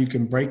or how you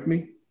can break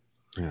me,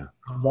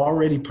 I've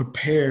already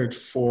prepared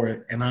for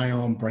it, and I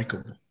am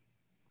unbreakable.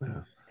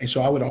 Yeah. And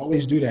so I would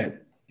always do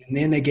that. And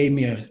then they gave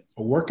me a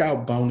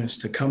workout bonus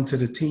to come to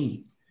the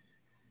team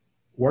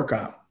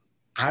workout.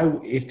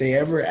 If they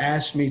ever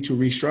asked me to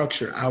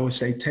restructure, I would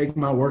say, take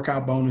my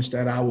workout bonus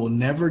that I will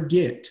never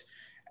get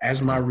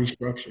as my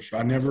restructure. So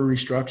I never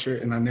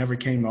restructured, and I never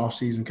came to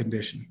off-season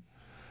conditioning.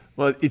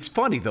 Well, it's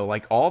funny, though.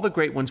 Like, all the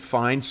great ones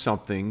find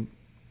something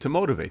to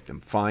motivate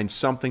them, find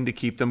something to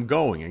keep them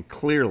going. And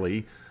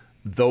clearly,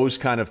 those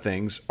kind of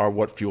things are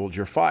what fueled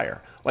your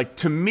fire. Like,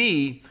 to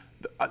me,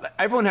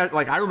 everyone had,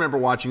 like, I remember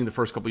watching the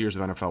first couple of years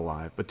of NFL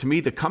Live, but to me,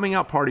 the coming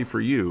out party for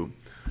you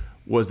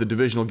was the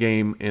divisional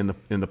game in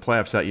the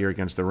playoffs that year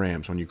against the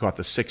Rams, when you caught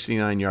the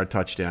 69-yard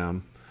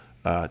touchdown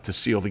to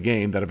seal the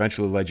game that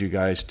eventually led you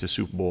guys to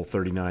Super Bowl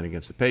 39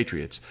 against the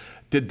Patriots.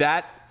 Did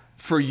that,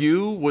 for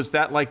you, was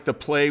that like the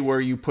play where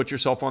you put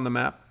yourself on the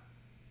map?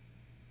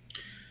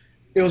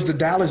 It was the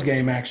Dallas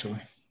game, actually.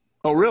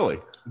 Oh, really?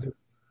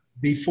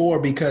 Before,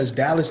 because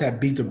Dallas had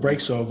beat the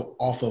brakes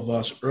off of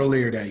us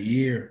earlier that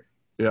year.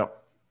 Yeah.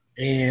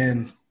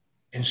 And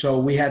so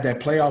we had that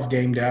playoff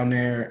game down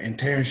there, and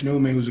Terrence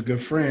Newman, who's a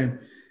good friend,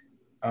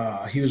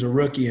 he was a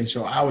rookie, and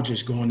so I was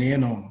just going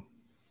in on him.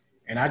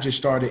 And I just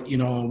started,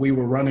 we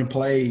were running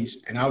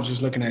plays, and I was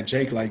just looking at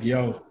Jake like,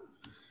 yo,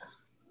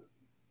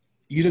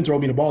 you didn't throw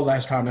me the ball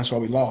last time. That's why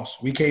we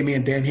lost. We came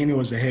in. Dan Heeney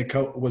was the head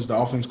coach, was the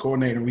offense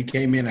coordinator. We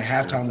came in at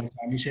halftime one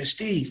time. He said,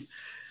 Steve,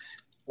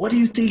 what do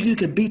you think you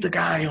could beat the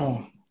guy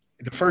on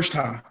the first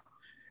time?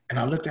 And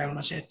I looked at him.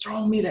 I said,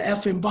 throw me the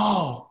effing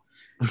ball.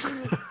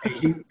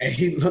 and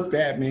he looked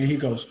at me and he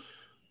goes,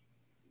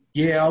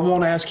 yeah, I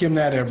won't ask him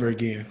that ever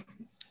again.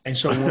 And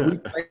so when we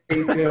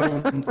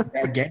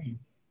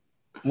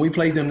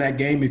played them that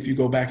game, if you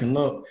go back and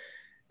look,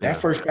 that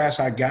first pass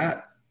I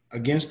got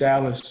against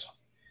Dallas,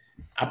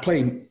 I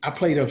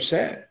played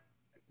upset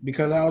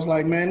because I was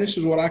like, man, this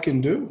is what I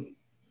can do.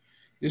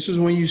 This is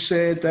when you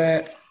said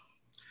that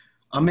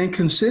I'm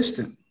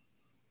inconsistent.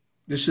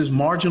 This is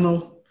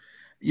marginal.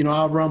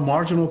 I run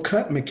marginal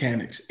cut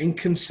mechanics,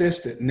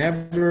 inconsistent,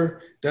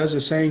 never does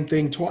the same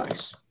thing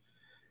twice.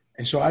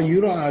 And so I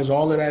utilize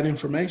all of that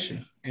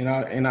information.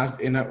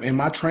 And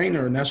my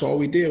trainer, and that's all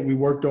we did. We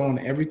worked on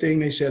everything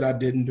they said I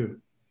didn't do.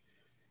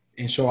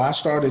 And so I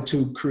started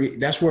to create,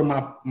 that's where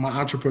my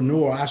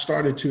entrepreneur, I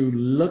started to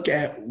look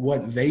at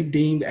what they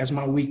deemed as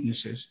my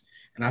weaknesses,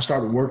 and I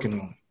started working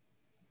on it.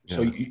 Yeah.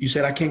 So you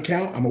said I can't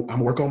count. I'm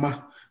working on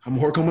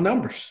my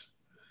numbers.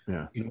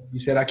 Yeah. You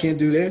said I can't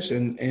do this,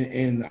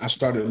 and I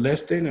started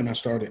lifting, and I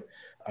started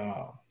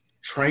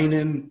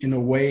training in a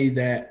way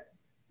that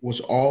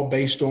was all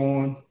based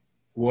on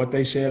what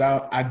they said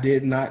I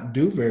did not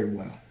do very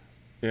well.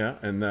 Yeah,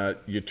 and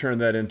you turned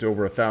that into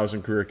over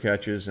 1,000 career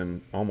catches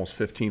and almost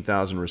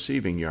 15,000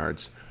 receiving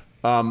yards.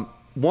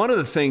 One of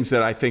the things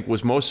that I think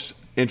was most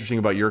interesting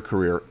about your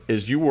career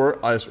is you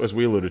were, as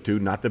we alluded to,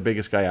 not the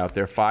biggest guy out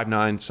there,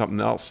 5'9", something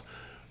else.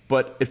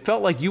 But it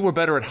felt like you were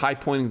better at high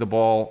pointing the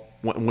ball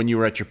when you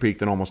were at your peak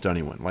than almost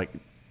anyone. Like,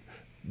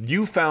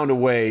 you found a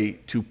way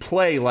to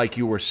play like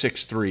you were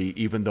 6'3",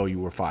 even though you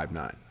were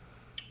 5'9".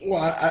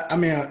 Well,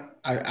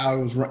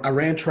 I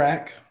ran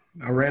track.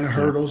 I ran the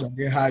hurdles. I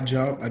did high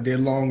jump. I did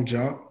long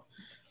jump.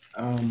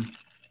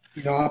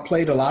 I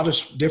played a lot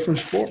of different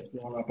sports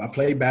growing up. I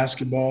played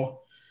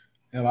basketball,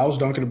 and I was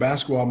dunking the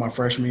basketball my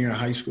freshman year in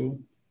high school.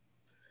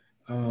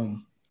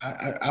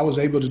 I was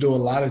able to do a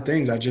lot of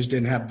things. I just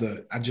didn't have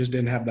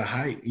the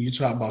height. You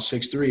talk about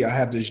 6'3". I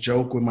have this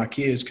joke with my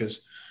kids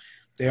because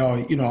they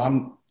all,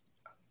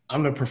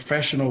 I'm the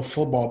professional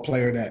football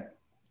player that,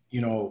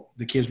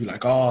 the kids be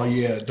like, oh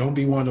yeah, don't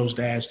be one of those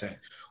dads that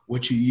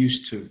what you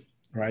used to.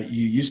 Right,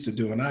 you used to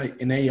do, I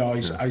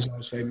always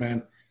say,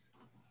 man,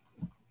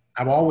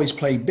 I've always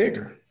played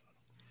bigger,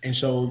 and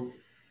so,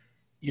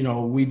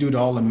 we do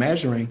all the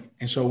measuring,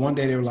 and so one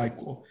day they were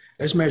like, well,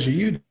 let's measure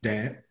you,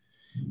 Dad,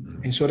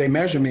 and so they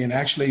measure me, and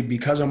actually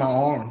because of my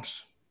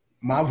arms,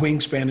 my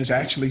wingspan is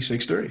actually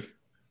 6'3".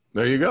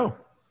 There you go.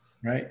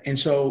 Right, and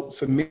so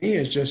for me,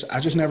 it's just I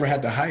just never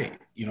had the height,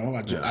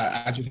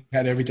 I just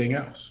had everything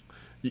else.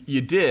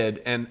 You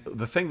did, and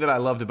the thing that I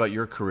loved about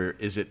your career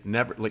is it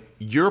never, like,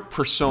 your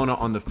persona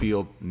on the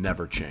field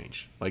never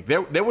changed. Like,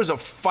 there was a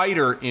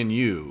fighter in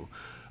you.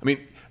 I mean,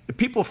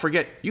 people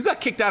forget, you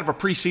got kicked out of a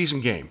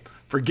preseason game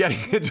for getting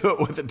into it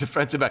with a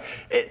defensive back.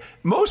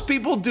 Most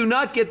people do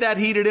not get that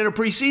heated in a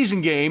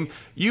preseason game.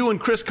 You and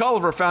Chris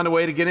Culliver found a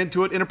way to get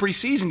into it in a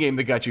preseason game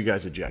that got you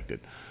guys ejected.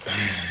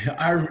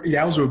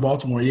 I was with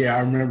Baltimore. Yeah,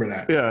 I remember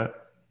that. Yeah.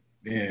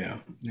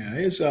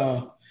 It's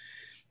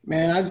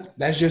man,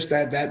 that's just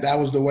that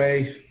was the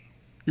way.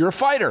 You're a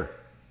fighter.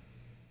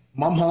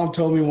 My mom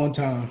told me one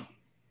time,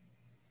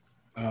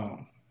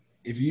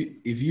 if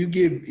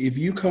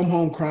you come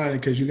home crying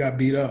because you got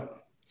beat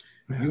up,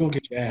 you're gonna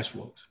get your ass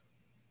whooped.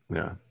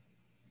 Yeah.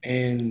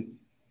 And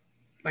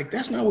like,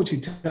 that's not what you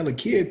tell a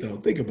kid, though.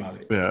 Think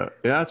about it. Yeah,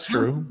 that's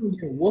true. You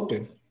get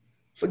whooping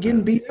for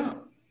getting beat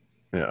up.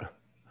 Yeah.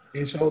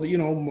 And so,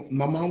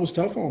 my mom was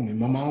tough on me.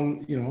 My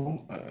mom,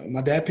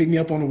 my dad picked me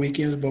up on the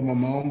weekends, but my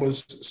mom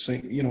was,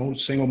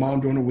 single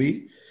mom during the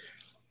week.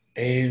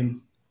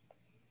 And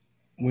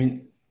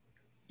when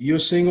you're a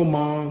single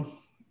mom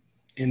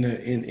in the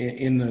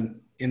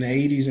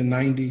 80s and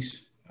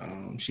 90s,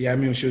 she had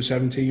me when she was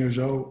 17 years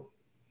old.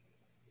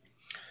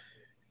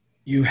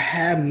 You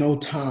have no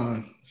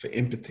time for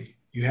empathy.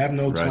 You have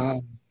no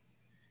time.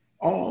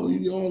 Oh,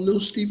 little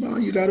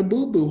Stephon, you got a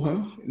boo-boo,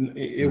 huh?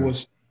 It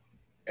was,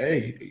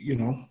 hey,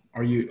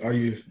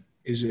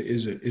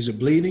 is it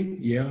bleeding?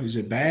 Yeah. Is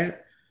it bad?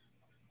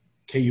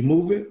 Can you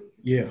move it?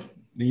 Yeah.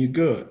 Then you're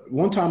good.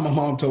 One time my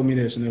mom told me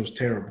this, and it was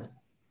terrible.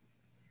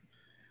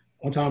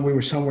 One time we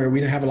were somewhere,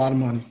 we didn't have a lot of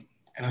money,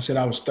 and I said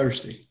I was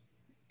thirsty.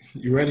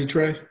 You ready,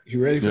 Trey?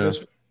 You ready for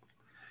this?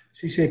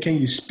 She said, can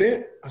you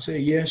spit? I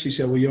said, yeah. She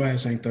said, well, your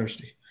ass ain't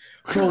thirsty.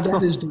 Bro,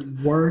 that is the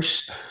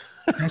worst.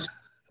 That's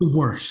the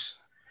worst.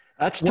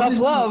 That's tough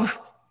love.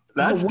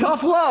 That's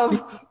tough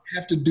love.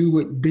 Have to do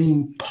with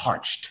being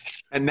parched.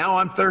 And now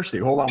I'm thirsty.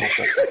 Hold on a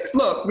second.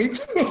 Look, me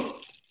too.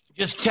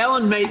 Just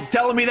telling me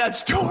that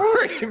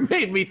story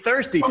made me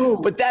thirsty.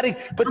 Oh, but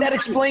that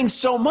explains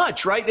so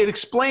much, right? It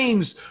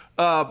explains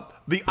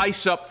the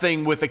ice up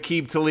thing with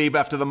Aqib Talib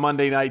after the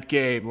Monday night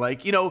game.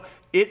 Like,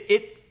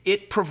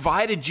 it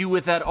provided you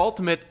with that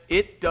ultimate,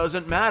 it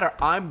doesn't matter.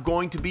 I'm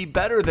going to be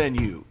better than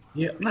you.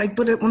 Yeah,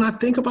 but when I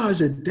think about it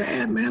as a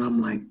dad, man,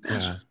 I'm like,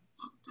 that's fucked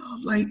up.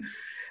 Like,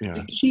 Yeah.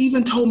 She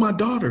even told my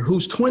daughter,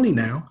 who's 20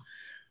 now,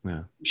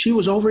 Yeah. she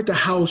was over at the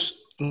house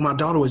when my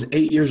daughter was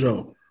 8 years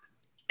old.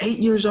 8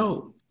 years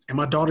old. And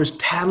my daughter's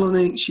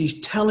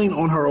she's telling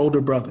on her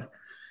older brother.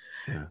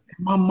 Yeah.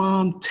 My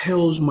mom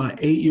tells my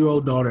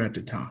 8-year-old daughter at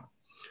the time,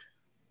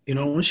 you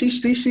know, when she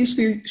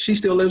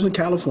still lives in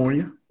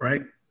California,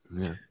 right?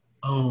 Yeah.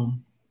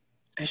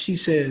 And she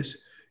says,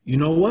 you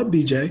know what,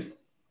 BJ?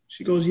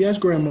 She goes, yes,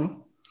 Grandma.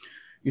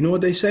 You know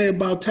what they say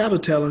about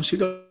tattletelling? She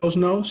goes,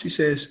 no. She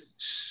says,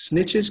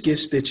 snitches get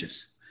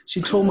stitches.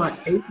 She told my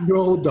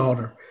 8-year-old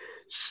daughter,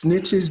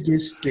 snitches get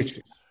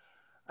stitches.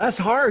 That's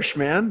harsh,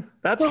 man.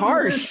 That's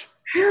harsh. That's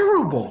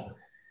terrible.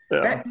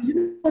 Yeah. You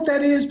know what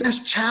that is? That's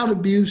child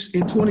abuse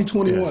in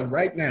 2021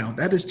 right now.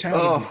 That is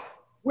child abuse.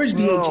 Where's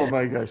DHS? Oh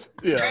my gosh.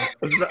 Yeah. I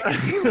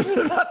was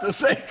about to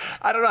say,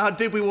 I don't know how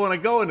deep we want to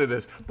go into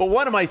this, but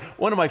one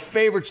of my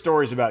favorite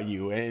stories about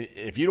you, and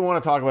if you don't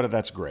want to talk about it,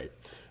 that's great.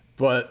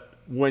 But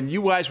when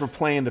you guys were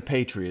playing the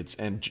Patriots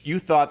and you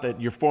thought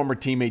that your former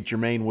teammate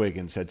Jermaine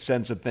Wiggins had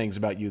said some things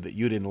about you that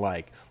you didn't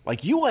like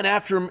you went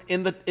after him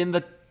in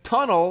the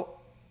tunnel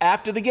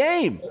after the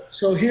game.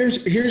 So here's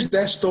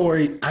that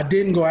story. I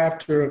didn't go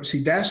after him.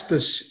 See,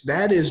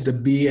 that is the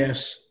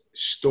BS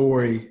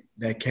story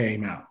that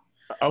came out.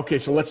 Okay,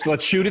 so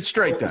let's shoot it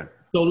straight then.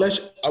 So I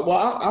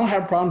don't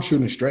have a problem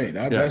shooting it straight.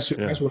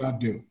 That's what I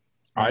do.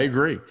 I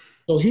agree.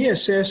 So he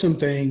has said some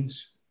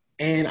things,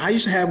 and I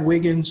used to have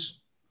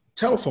Wiggins'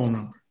 telephone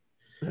number.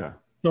 Yeah.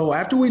 So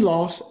after we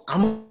lost,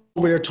 I'm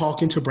over there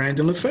talking to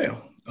Brandon LaFell,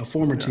 a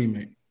former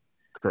teammate.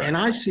 Correct. And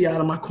I see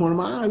out of my corner of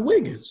my eye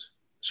Wiggins.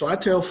 So I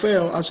tell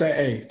Phil, I say,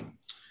 hey,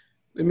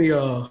 let me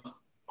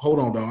hold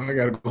on, dog. I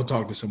gotta go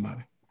talk to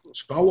somebody.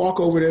 So I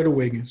walk over there to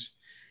Wiggins,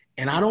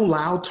 and I don't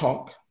loud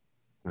talk.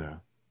 Yeah.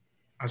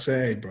 I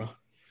say, hey, bro,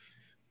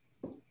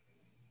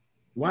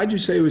 why'd you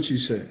say what you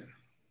said?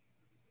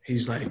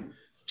 He's like,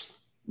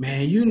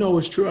 man, you know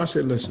it's true. I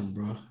said, listen,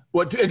 bro.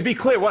 Well, to be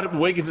clear, what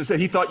Wiggins said,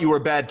 he thought you were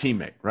a bad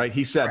teammate, right?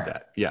 He said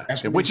that, yeah.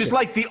 Which is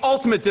like the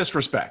ultimate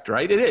disrespect,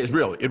 right? It is,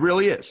 really. It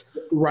really is.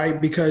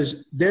 Right,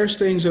 because there's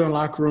things in the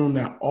locker room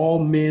that all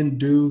men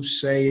do,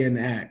 say, and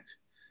act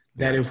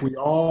that if we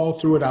all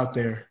threw it out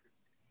there,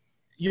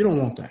 you don't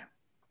want that.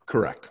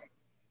 Correct.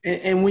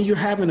 And when you're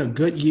having a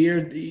good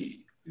year,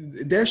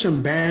 there's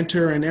some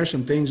banter and there's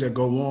some things that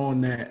go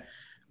on that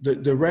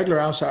the regular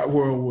outside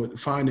world would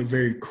find it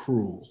very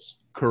cruel.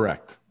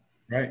 Correct.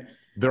 Right?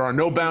 There are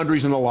no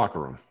boundaries in the locker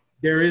room.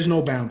 There is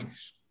no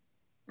boundaries,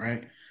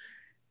 right?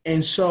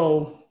 And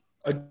so,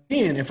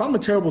 again, if I'm a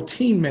terrible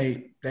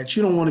teammate that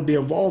you don't want to be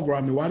involved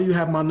around me, why do you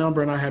have my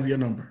number and I have your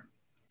number?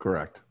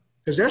 Correct.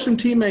 Because there's some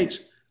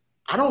teammates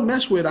I don't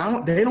mess with.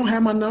 They don't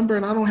have my number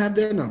and I don't have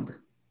their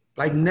number.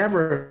 Like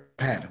never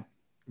had them,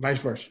 vice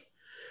versa.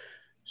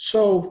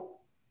 So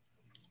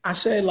I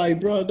said, like,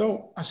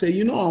 bro, I said,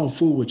 I don't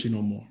fool with you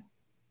no more.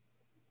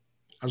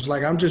 I was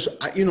like,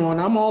 and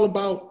I'm all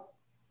about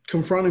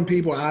confronting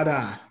people eye to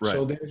eye. Right.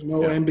 So there's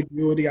no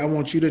ambiguity. I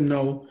want you to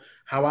know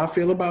how I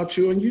feel about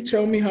you, and you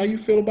tell me how you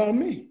feel about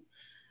me.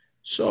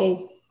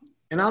 So,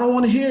 and I don't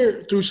want to hear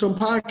it through some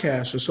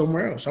podcast or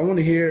somewhere else. I want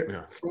to hear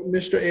it from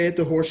Mr. Ed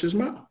the horse's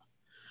mouth.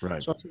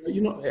 Right. So,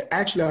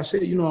 I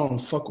said, I don't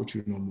fuck with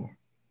you no more.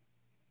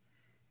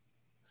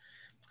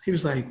 He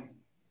was like,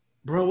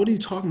 bro, what are you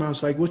talking about?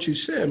 It's like what you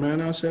said,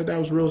 man. I said that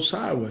was real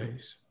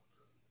sideways.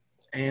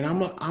 And I'm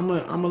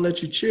gonna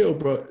let you chill,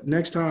 bro.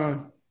 Next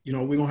time, we're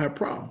going to have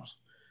problems.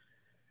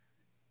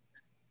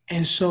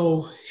 And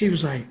so he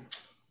was like,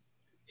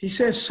 he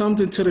said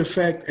something to the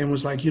effect and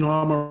was like,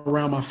 I'm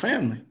around my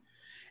family.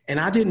 And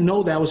I didn't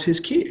know that was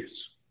his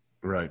kids.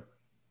 Right.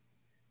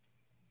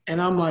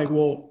 And I'm like,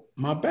 well,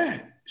 my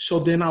bad. So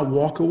then I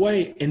walk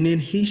away and then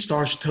he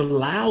starts to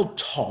loud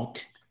talk.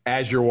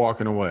 As you're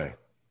walking away.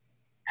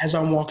 As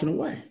I'm walking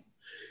away.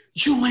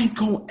 You ain't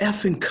going to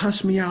effing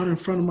cuss me out in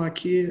front of my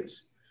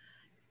kids.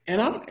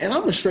 And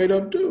I'm a straight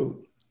up dude.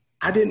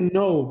 I didn't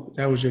know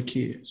that was your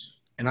kids.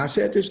 And I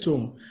said this to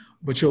him,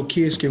 but your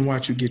kids can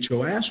watch you get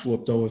your ass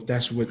whooped, though, if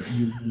that's what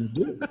you want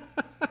to do.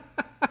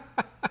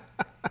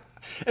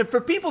 And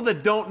for people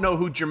that don't know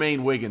who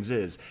Jermaine Wiggins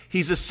is,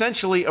 he's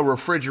essentially a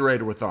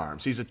refrigerator with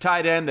arms. He's a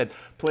tight end that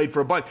played for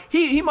a bunch.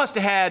 He must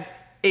have had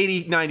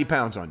 80, 90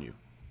 pounds on you.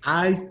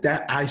 I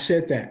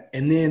said that.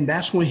 And then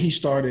that's when he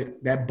started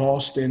that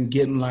Boston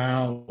getting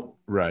loud.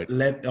 Right.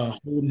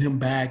 Holding him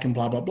back and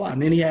blah, blah, blah.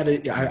 And then he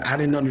had I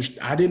didn't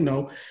understand. I didn't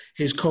know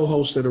his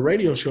co-host of the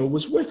radio show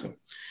was with him.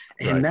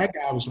 And that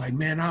guy was like,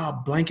 man,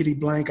 I'll blankety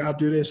blank. I'll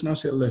do this. And I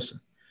said, listen,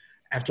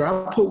 after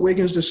I put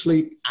Wiggins to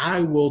sleep,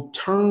 I will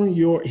turn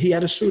he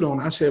had a suit on.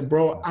 I said,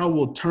 bro, I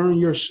will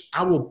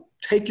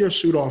take your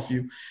suit off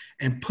you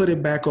and put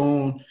it back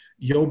on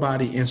your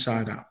body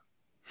inside out.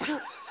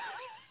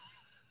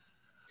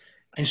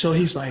 And so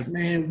he's like,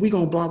 man, we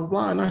gonna blah, blah,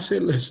 blah. And I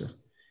said, listen.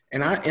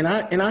 And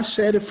I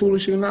said it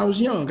foolishly when I was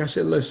young. I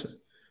said, listen,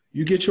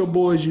 you get your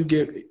boys, you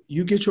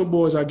get your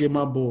boys, I get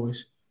my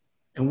boys.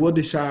 And we'll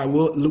decide,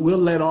 we'll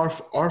let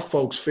our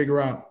folks figure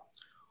out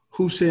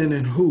who's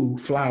sending who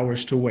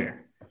flowers to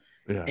wear.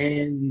 Yeah.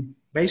 And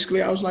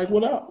basically I was like,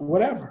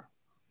 whatever.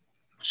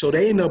 So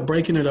they end up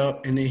breaking it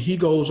up, and then he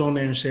goes on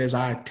there and says,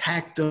 I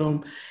attacked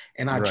them,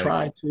 and I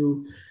tried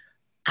to.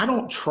 I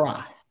don't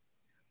try.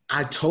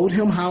 I told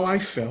him how I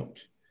felt.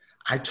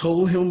 I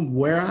told him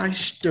where I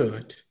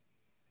stood,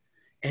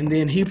 and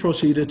then he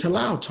proceeded to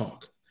loud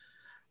talk.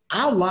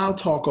 I'll loud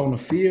talk on the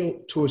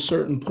field to a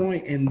certain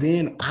point, and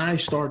then I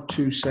start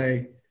to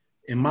say,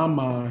 in my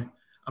mind,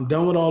 I'm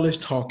done with all this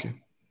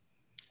talking.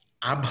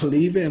 I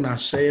believe it, and I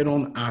say it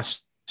on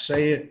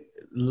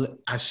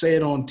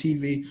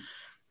TV.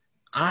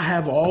 I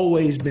have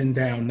always been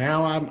down.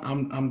 Now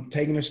I'm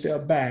taking a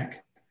step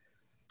back.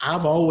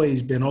 I've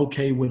always been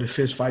okay with a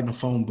fist fight in a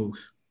phone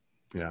booth.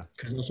 Yeah.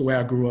 Because that's the way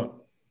I grew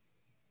up.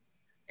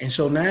 And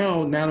so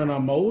now that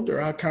I'm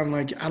older, I kind of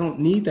like, I don't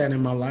need that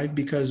in my life,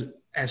 because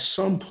at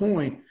some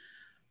point,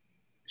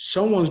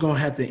 someone's going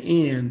to have to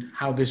end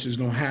how this is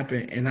going to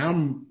happen. And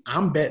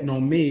I'm betting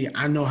on me.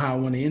 I know how I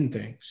want to end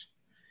things.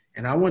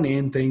 And I want to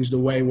end things the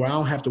way where I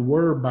don't have to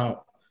worry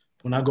about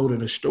when I go to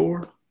the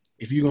store,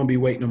 if you're going to be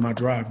waiting in my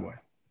driveway,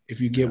 if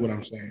you get what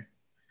I'm saying.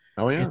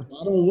 Oh, yeah. And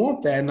I don't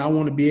want that. And I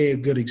want to be a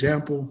good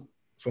example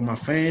for my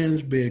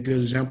fans, be a good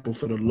example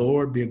for the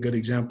Lord, be a good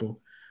example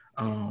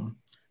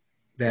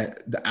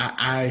that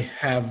I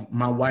have,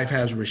 my wife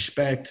has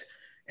respect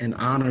and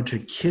honor to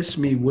kiss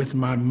me with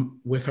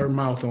her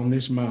mouth on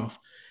this mouth.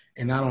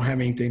 And I don't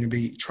have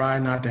anything try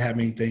not to have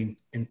anything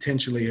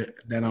intentionally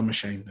that I'm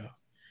ashamed of.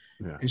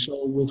 Yeah. And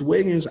so with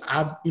Wiggins,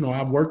 I've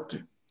worked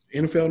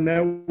NFL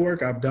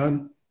Network, I've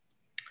done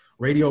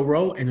Radio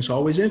Row, and it's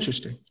always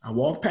interesting. I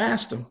walk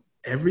past him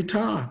every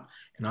time,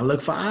 and I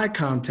look for eye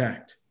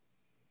contact.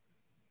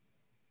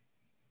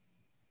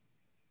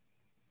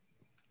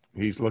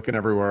 He's looking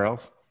everywhere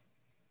else?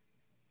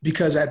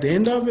 Because at the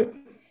end of it,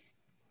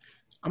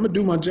 I'm going to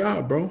do my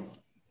job, bro.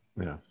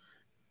 Yeah.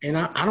 And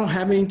I don't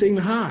have anything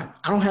to hide.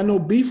 I don't have no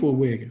beef with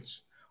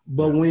Wiggins.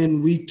 But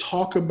when we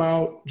talk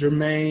about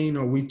Jermaine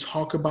or we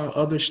talk about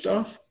other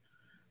stuff,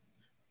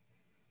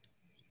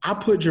 I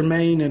put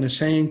Jermaine in the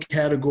same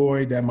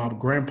category that my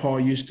grandpa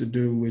used to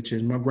do, which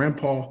is my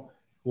grandpa,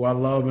 who I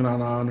love and I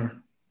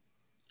honor,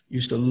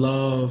 used to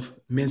love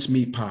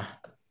mincemeat pie.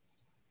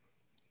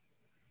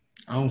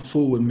 I don't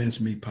fool with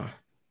mincemeat pie.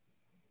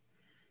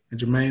 And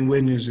Jermaine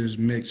Wiggins is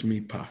mixed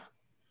meat pie.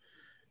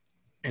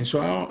 And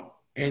so,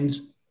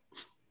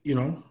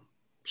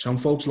 some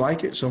folks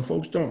like it, some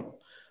folks don't.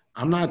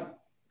 I'm not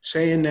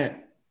saying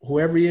that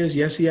whoever he is,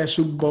 yes, he has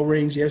Super Bowl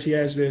rings, yes, he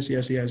has this,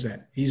 yes, he has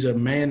that. He's a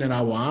man that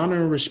I will honor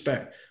and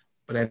respect.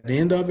 But at the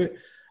end of it,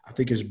 I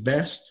think it's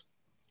best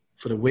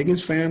for the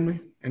Wiggins family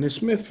and the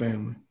Smith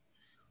family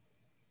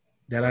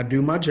that I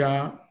do my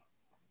job,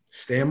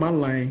 stay in my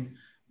lane,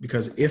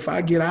 because if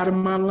I get out of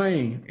my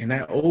lane and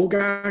that old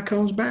guy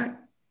comes back,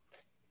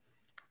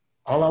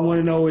 all I want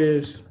to know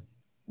is,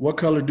 what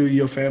color do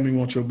your family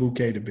want your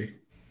bouquet to be?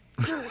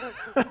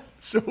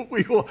 So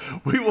we will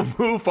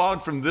move on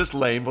from this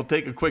lane. We'll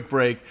take a quick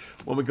break.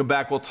 When we come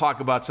back, we'll talk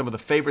about some of the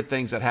favorite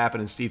things that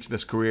happened in Steve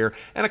Smith's career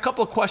and a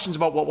couple of questions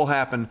about what will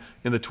happen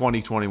in the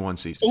 2021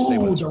 season. Stay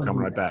with us. We're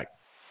coming right back.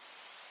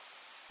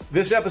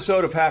 This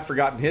episode of Half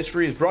Forgotten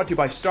History is brought to you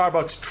by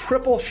Starbucks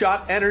Triple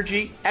Shot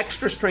Energy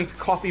Extra Strength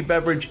Coffee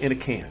Beverage in a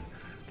Can.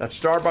 That's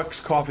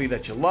Starbucks coffee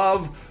that you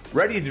love,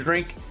 ready to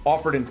drink,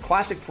 offered in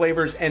classic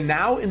flavors, and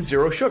now in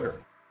zero sugar.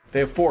 They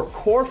have 4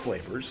 core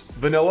flavors: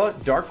 vanilla,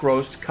 dark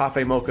roast,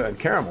 cafe mocha, and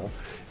caramel.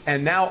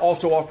 And now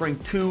also offering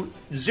 2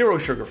 zero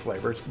sugar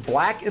flavors,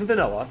 black and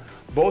vanilla.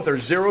 Both are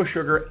zero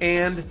sugar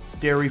and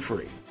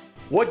dairy-free.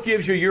 What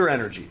gives you your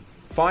energy?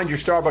 Find your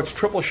Starbucks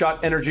Triple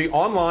Shot Energy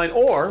online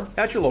or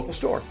at your local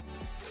store.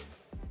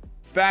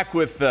 Back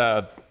with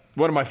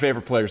one of my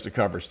favorite players to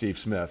cover, Steve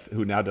Smith,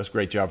 who now does a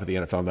great job for the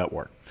NFL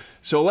Network.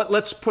 So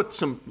let's put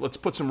some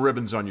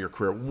ribbons on your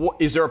career.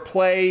 Is there a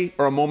play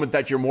or a moment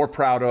that you're more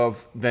proud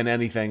of than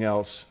anything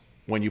else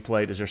when you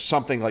played? Is there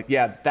something like,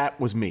 yeah, that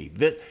was me?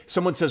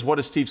 Someone says, what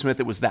is Steve Smith?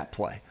 It was that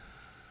play.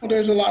 Well,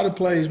 there's a lot of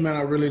plays, man,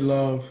 I really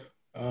love.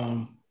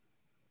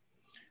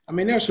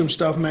 There's some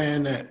stuff,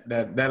 man,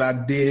 that I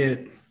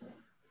did.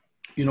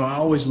 I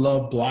always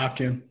loved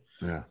blocking.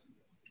 Yeah.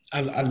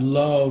 I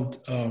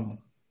loved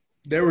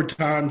there were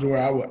times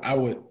where I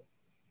would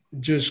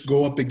just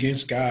go up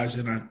against guys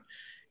and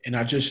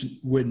I just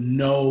would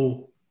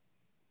know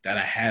that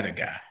I had a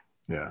guy.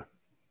 Yeah.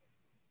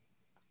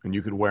 And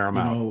you could wear him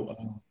out.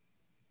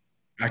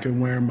 I can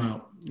wear him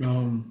out.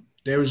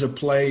 There was a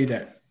play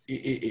that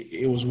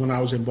it was when I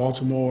was in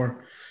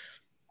Baltimore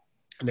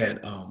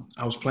that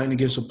I was playing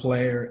against a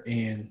player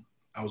and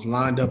I was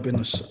lined up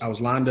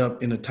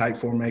in a tight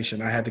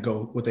formation. I had to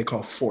go what they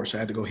call force. I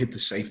had to go hit the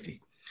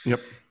safety. Yep.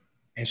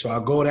 And so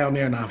I'll go down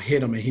there and I'll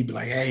hit him and he'd be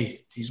like,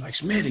 hey, he's like,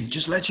 Smitty,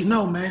 just let you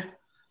know, man.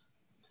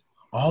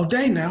 All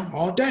day now,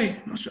 all day.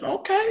 I said,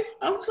 okay.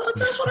 That's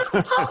what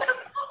I'm talking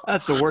about.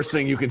 That's the worst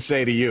thing you can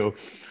say to you.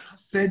 I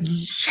said,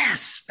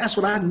 yes, that's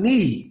what I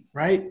need,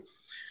 right?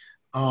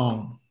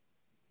 And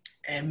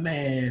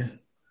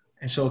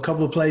so a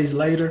couple of plays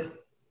later,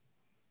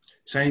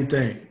 same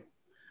thing.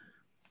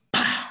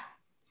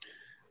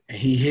 And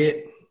he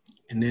hit,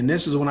 And then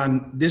this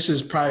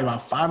is probably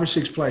about 5 or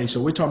 6 plays.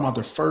 So we're talking about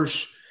the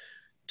first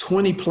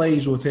 20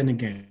 plays within the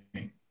game.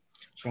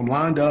 So I'm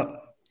lined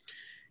up,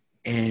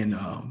 and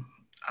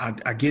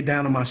I get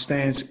down in my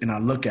stance, and I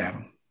look at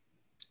him.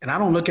 And I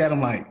don't look at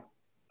him like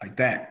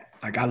that.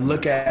 Like, I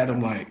look at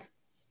him like,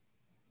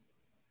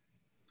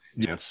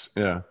 yes,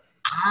 yeah.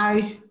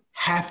 I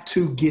have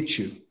to get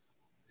you.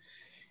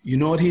 You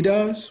know what he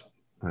does?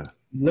 Huh.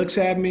 He looks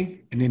at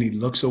me, and then he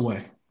looks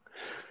away.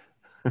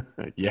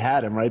 You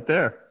had him right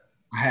there.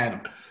 I had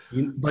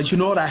him. But you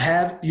know what I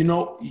had? You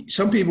know,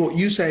 some people,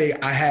 you say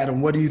I had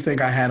him. What do you think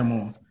I had him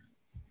on?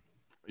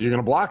 You're going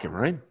to block him,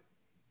 right?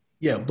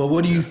 Yeah, but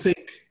what do you think?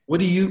 What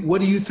do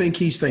you think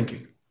he's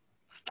thinking?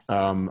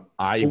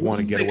 I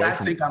want to get away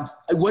from him.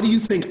 What do you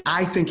think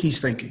I think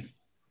he's thinking?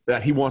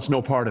 That he wants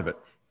no part of it.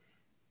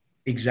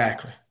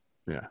 Exactly.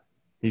 Yeah.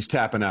 He's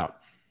tapping out.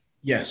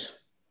 Yes.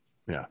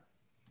 Yeah.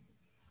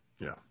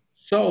 Yeah.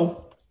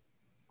 So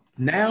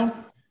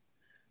now,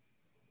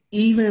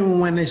 even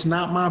when it's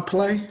not my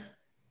play,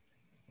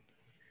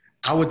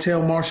 I would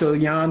tell Marshall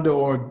Yanda,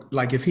 or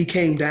like if he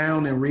came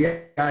down and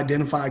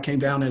re-identified, came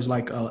down as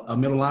like a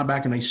middle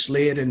linebacker and they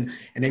slid and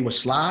they would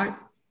slide,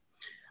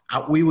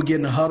 we would get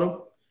in the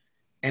huddle,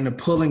 and the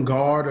pulling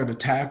guard or the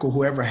tackle,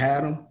 whoever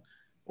had him,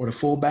 or the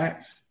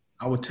fullback,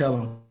 I would tell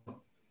him,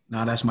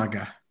 nah, that's my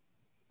guy.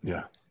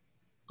 Yeah.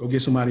 Go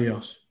get somebody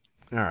else.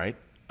 All right.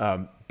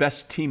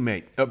 Best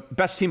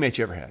teammate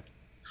you ever had?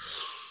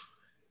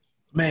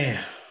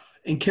 Man,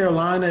 in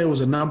Carolina, it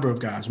was a number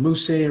of guys.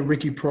 Musin,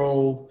 Ricky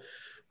Proehl,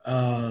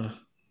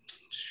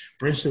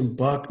 Brinson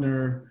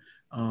Buckner.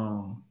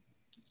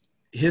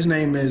 His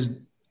name is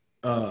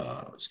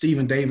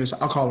Stephen Davis.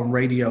 I'll call him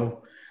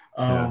Radio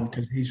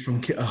because he's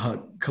from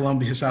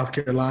Columbia, South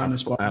Carolina.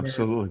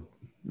 Absolutely.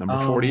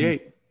 Number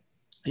 48.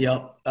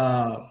 Yep.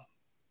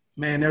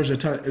 Man, there's a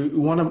ton.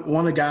 One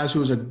of the guys who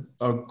was a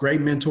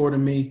great mentor to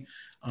me,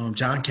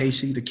 John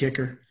Casey, the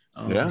kicker.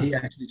 He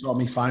actually taught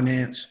me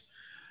finance.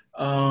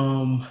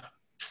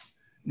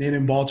 Then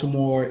in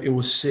Baltimore, it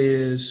was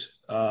Sis,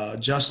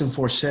 Justin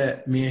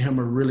Forsett. Me and him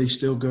are really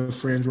still good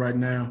friends right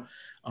now.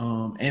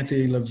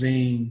 Anthony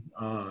Levine.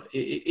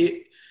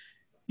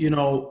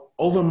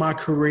 Over my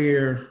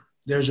career,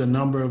 there's a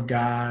number of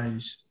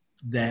guys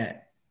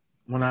that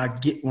when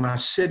I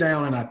sit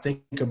down and I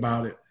think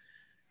about it,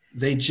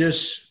 they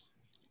just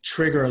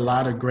trigger a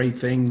lot of great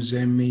things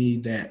in me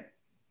that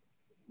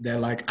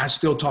like I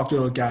still talk to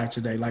those guys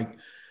today. Like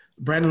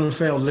Brandon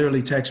LaFell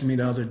literally texted me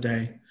the other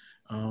day.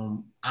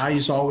 I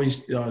used to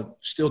always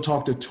still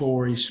talk to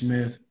Torrey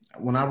Smith.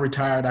 When I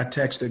retired, I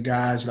texted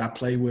guys that I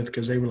played with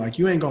because they were like,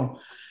 you're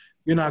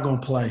not going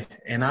to play.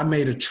 And I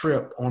made a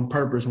trip on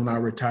purpose when I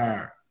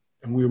retired,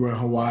 and we were in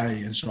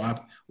Hawaii. And so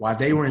while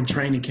they were in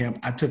training camp,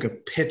 I took a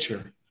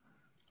picture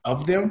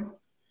of them,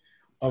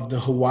 of the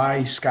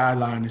Hawaii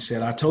skyline, and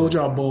said, I told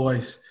y'all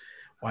boys,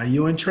 while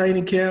you in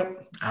training camp,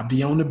 I'll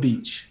be on the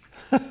beach.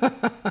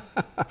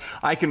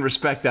 I can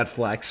respect that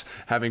flex,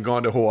 having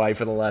gone to Hawaii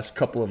for the last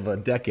couple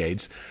of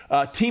decades.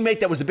 Teammate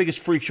that was the biggest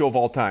freak show of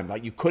all time.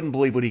 Like, you couldn't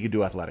believe what he could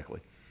do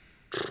athletically.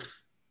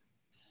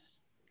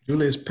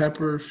 Julius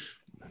Peppers.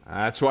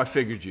 That's who I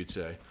figured you'd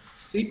say.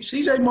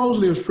 C.J.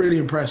 Mosley was pretty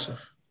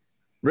impressive.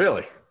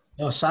 Really?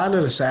 A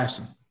silent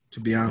assassin,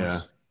 to be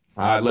honest.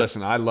 Yeah.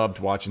 Listen, I loved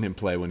watching him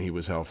play when he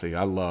was healthy.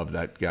 I love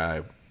that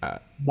guy.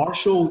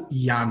 Marshall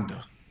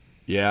Yanda.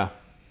 Yeah.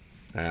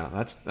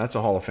 That's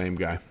a Hall of Fame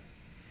guy.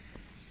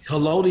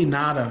 Haloti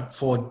Ngata,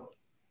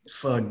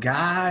 for a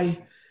guy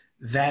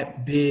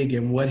that big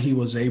and what he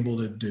was able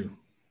to do.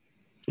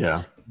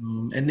 Yeah.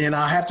 And then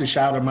I have to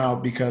shout him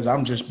out because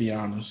I'm just be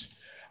honest.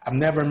 I've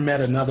never met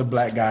another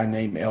black guy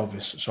named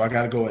Elvis, so I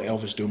got to go with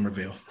Elvis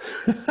Dumervil.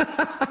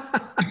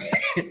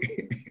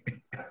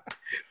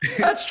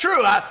 That's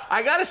true.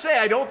 I got to say,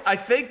 I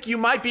think you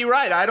might be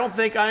right. I don't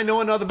think I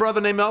know another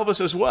brother named Elvis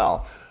as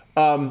well.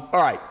 All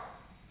right.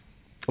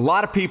 A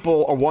lot of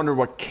people are wondering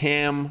what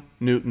Cam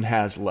Newton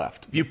has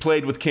left. You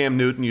played with Cam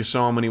Newton. You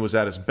saw him when he was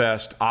at his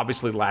best.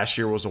 Obviously, last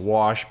year was a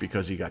wash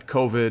because he got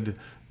COVID,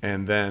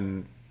 and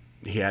then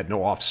he had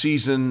no off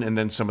season, and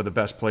then some of the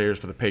best players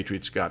for the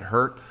Patriots got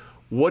hurt.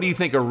 What do you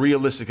think are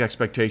realistic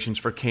expectations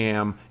for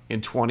Cam in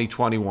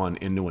 2021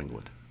 in New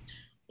England?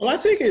 Well, I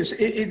think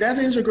that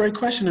is a great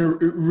question.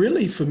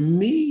 Really, for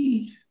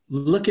me,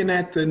 looking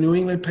at the New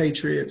England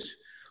Patriots,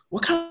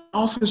 what kind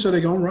of offense are they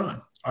going to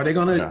run? Are they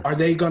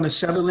going to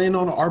settle in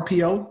on an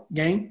RPO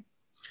game?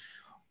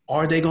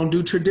 Or are they going to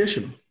do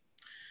traditional?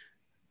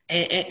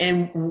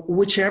 And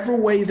whichever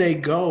way they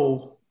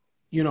go,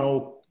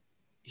 Cam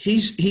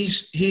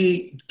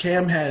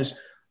has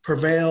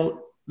prevailed,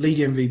 league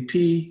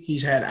MVP.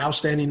 He's had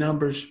outstanding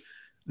numbers,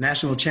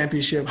 national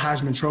championship,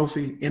 Heisman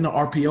Trophy in the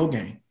RPO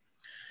game.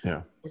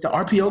 Yeah. But the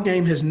RPO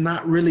game has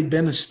not really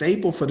been a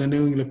staple for the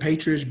New England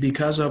Patriots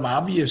because of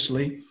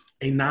obviously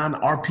a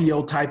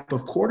non-RPO type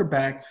of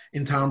quarterback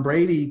in Tom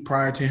Brady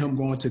prior to him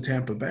going to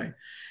Tampa Bay.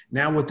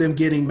 Now with them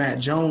getting Matt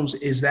Jones,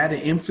 is that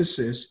an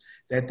emphasis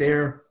that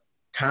they're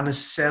kind of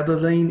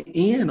settling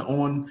in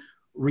on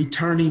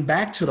returning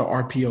back to the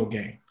RPO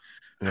game?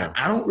 Yeah.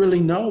 I don't really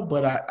know,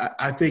 but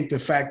I think the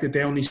fact that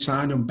they only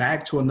signed him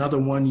back to another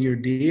 1-year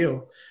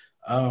deal,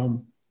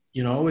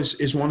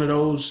 is one of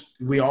those,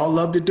 we all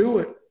love to do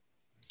it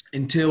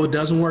until it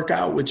doesn't work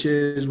out, which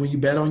is when you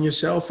bet on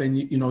yourself and,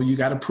 you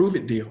got to prove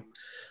it deal.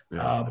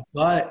 Yeah.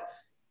 But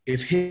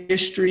if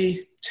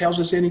history tells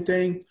us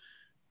anything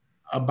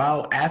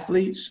about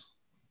athletes,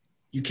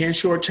 you can't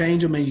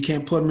shortchange them and you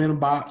can't put them in a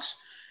box,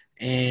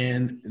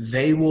 and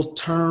they will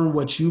turn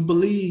what you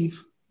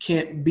believe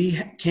can't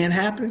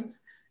happen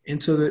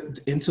into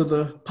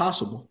the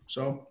possible.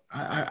 So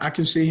I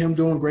can see him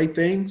doing great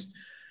things,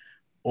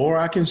 or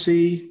I can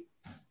see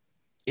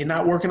it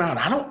not working out.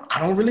 I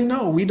don't really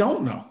know. We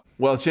don't know.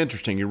 Well, it's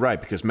interesting. You're right,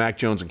 because Mac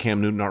Jones and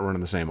Cam Newton aren't running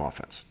the same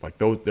offense. Like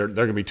they're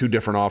going to be two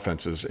different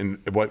offenses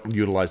in what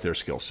utilize their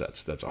skill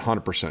sets. That's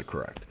 100%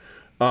 correct.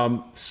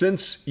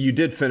 Since you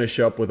did finish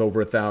up with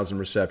over 1,000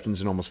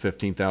 receptions and almost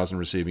 15,000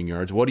 receiving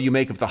yards, what do you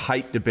make of the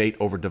height debate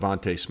over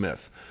Devontae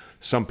Smith?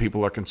 Some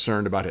people are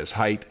concerned about his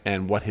height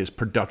and what his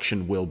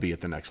production will be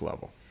at the next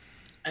level.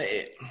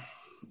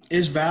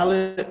 It's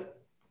valid.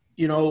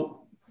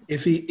 I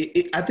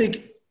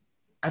think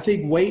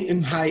weight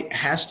and height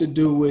has to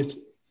do with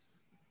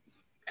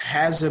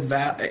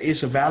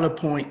it's a valid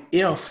point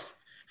if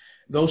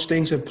those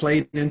things have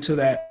played into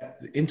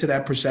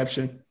that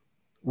perception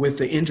with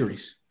the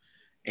injuries,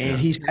 and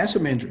he's had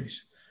some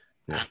injuries.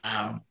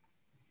 Yeah.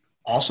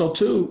 Also,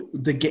 too,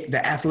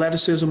 the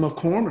athleticism of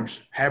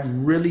corners have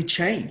really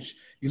changed.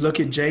 You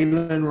look at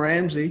Jalen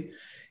Ramsey;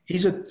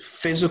 he's a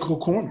physical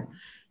corner.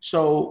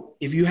 So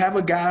if you have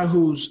a guy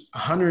who's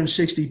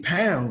 160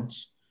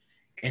 pounds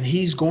and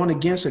he's going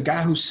against a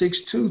guy who's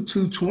 6'2",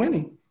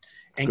 220,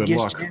 and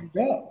gets jammed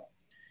up,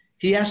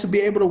 he has to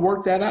be able to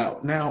work that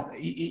out. Now,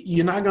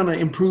 you're not going to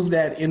improve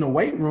that in the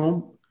weight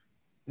room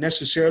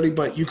necessarily,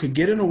 but you could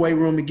get in the weight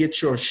room and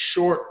get your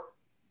short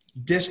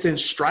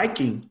distance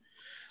striking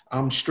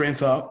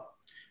strength up.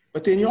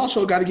 But then you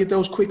also got to get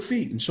those quick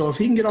feet. And so if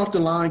he can get off the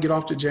line, get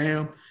off the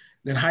jam,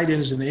 then height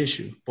isn't an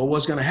issue. But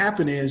what's going to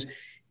happen is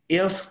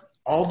if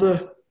all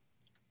the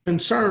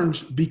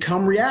concerns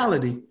become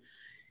reality,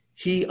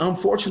 he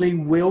unfortunately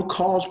will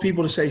cause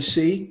people to say,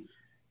 see,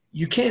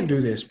 you can't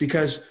do this,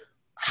 because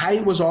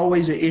height was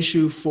always an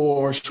issue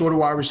for shorter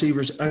wide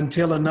receivers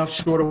until enough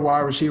shorter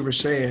wide receivers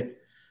said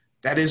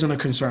that isn't a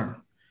concern.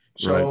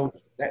 So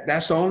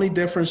that's the only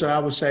difference that I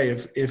would say.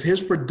 If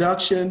his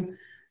production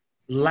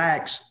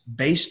lacks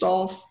based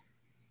off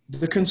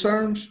the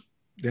concerns,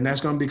 then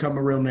that's going to become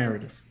a real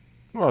narrative.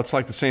 Well, it's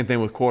like the same thing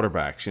with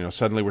quarterbacks.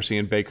 Suddenly we're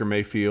seeing Baker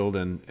Mayfield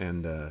and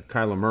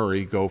Kyler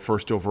Murray go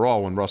first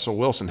overall when Russell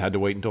Wilson had to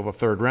wait until the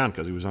third round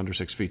because he was under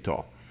 6 feet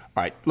tall.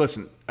 All right,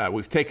 listen,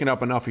 we've taken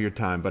up enough of your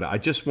time, but I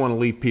just want to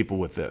leave people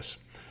with this.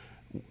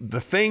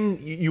 The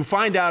thing you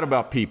find out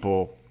about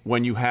people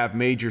when you have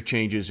major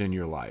changes in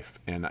your life,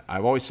 and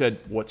I've always said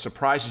what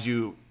surprises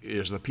you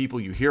is the people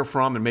you hear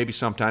from, and maybe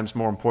sometimes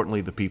more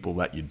importantly, the people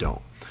that you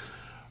don't.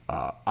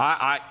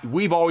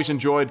 We've always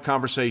enjoyed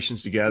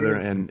conversations together,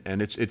 and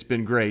it's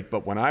been great.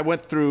 But when I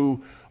went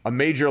through a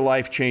major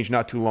life change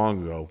not too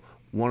long ago,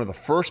 one of the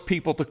first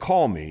people to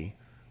call me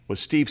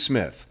was Steve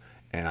Smith.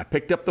 And I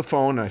picked up the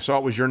phone, and I saw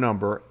it was your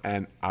number,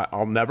 and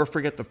I'll never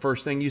forget the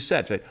first thing you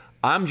said. Say,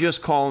 I'm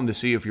just calling to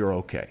see if you're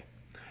okay.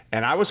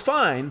 And I was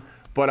fine,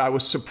 but I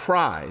was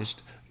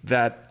surprised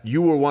that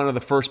you were one of the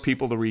first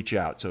people to reach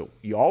out. So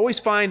you always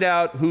find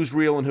out who's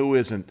real and who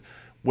isn't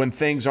when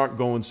things aren't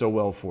going so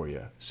well for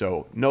you.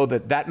 So know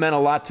that meant a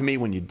lot to me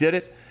when you did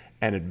it,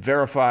 and it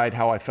verified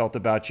how I felt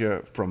about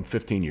you from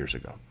 15 years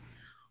ago.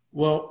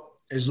 Well,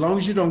 as long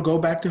as you don't go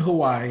back to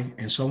Hawaii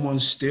and someone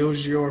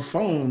steals your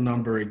phone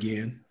number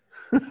again.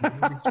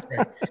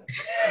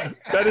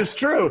 That is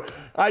true.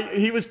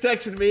 He was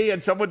texting me,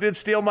 and someone did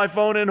steal my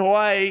phone in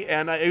Hawaii,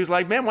 and he was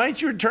like, man, why aren't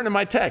you returning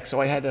my text?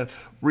 So I had to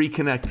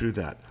reconnect through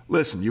that.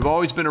 Listen, you've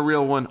always been a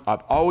real one.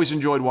 I've always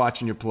enjoyed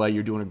watching you play.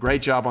 You're doing a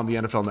great job on the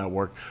NFL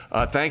Network.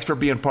 Thanks for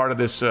being part of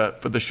this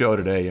for the show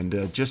today,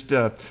 and just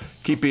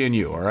keep being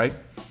you, all right?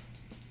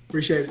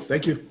 Appreciate it.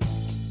 Thank you.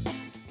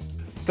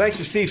 Thanks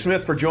to Steve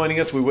Smith for joining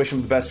us. We wish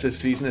him the best this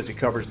season as he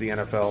covers the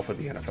NFL for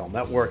the NFL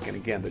Network, and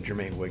again, the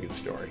Jermaine Wiggins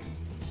story.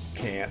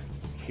 Can't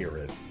hear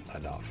it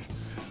enough.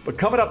 But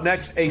coming up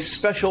next, a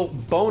special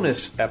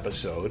bonus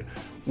episode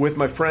with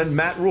my friend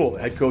Matt Rhule,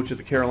 the head coach of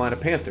the Carolina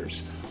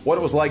Panthers. What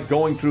it was like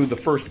going through the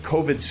first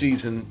COVID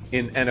season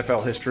in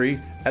NFL history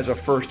as a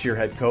first-year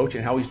head coach,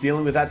 and how he's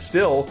dealing with that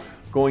still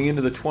going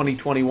into the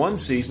 2021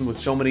 season with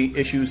so many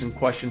issues and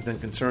questions and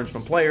concerns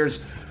from players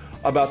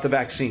about the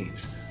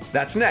vaccines.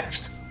 That's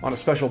next on a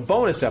special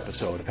bonus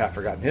episode of Half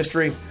Forgotten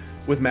History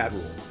with Matt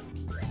Rhule.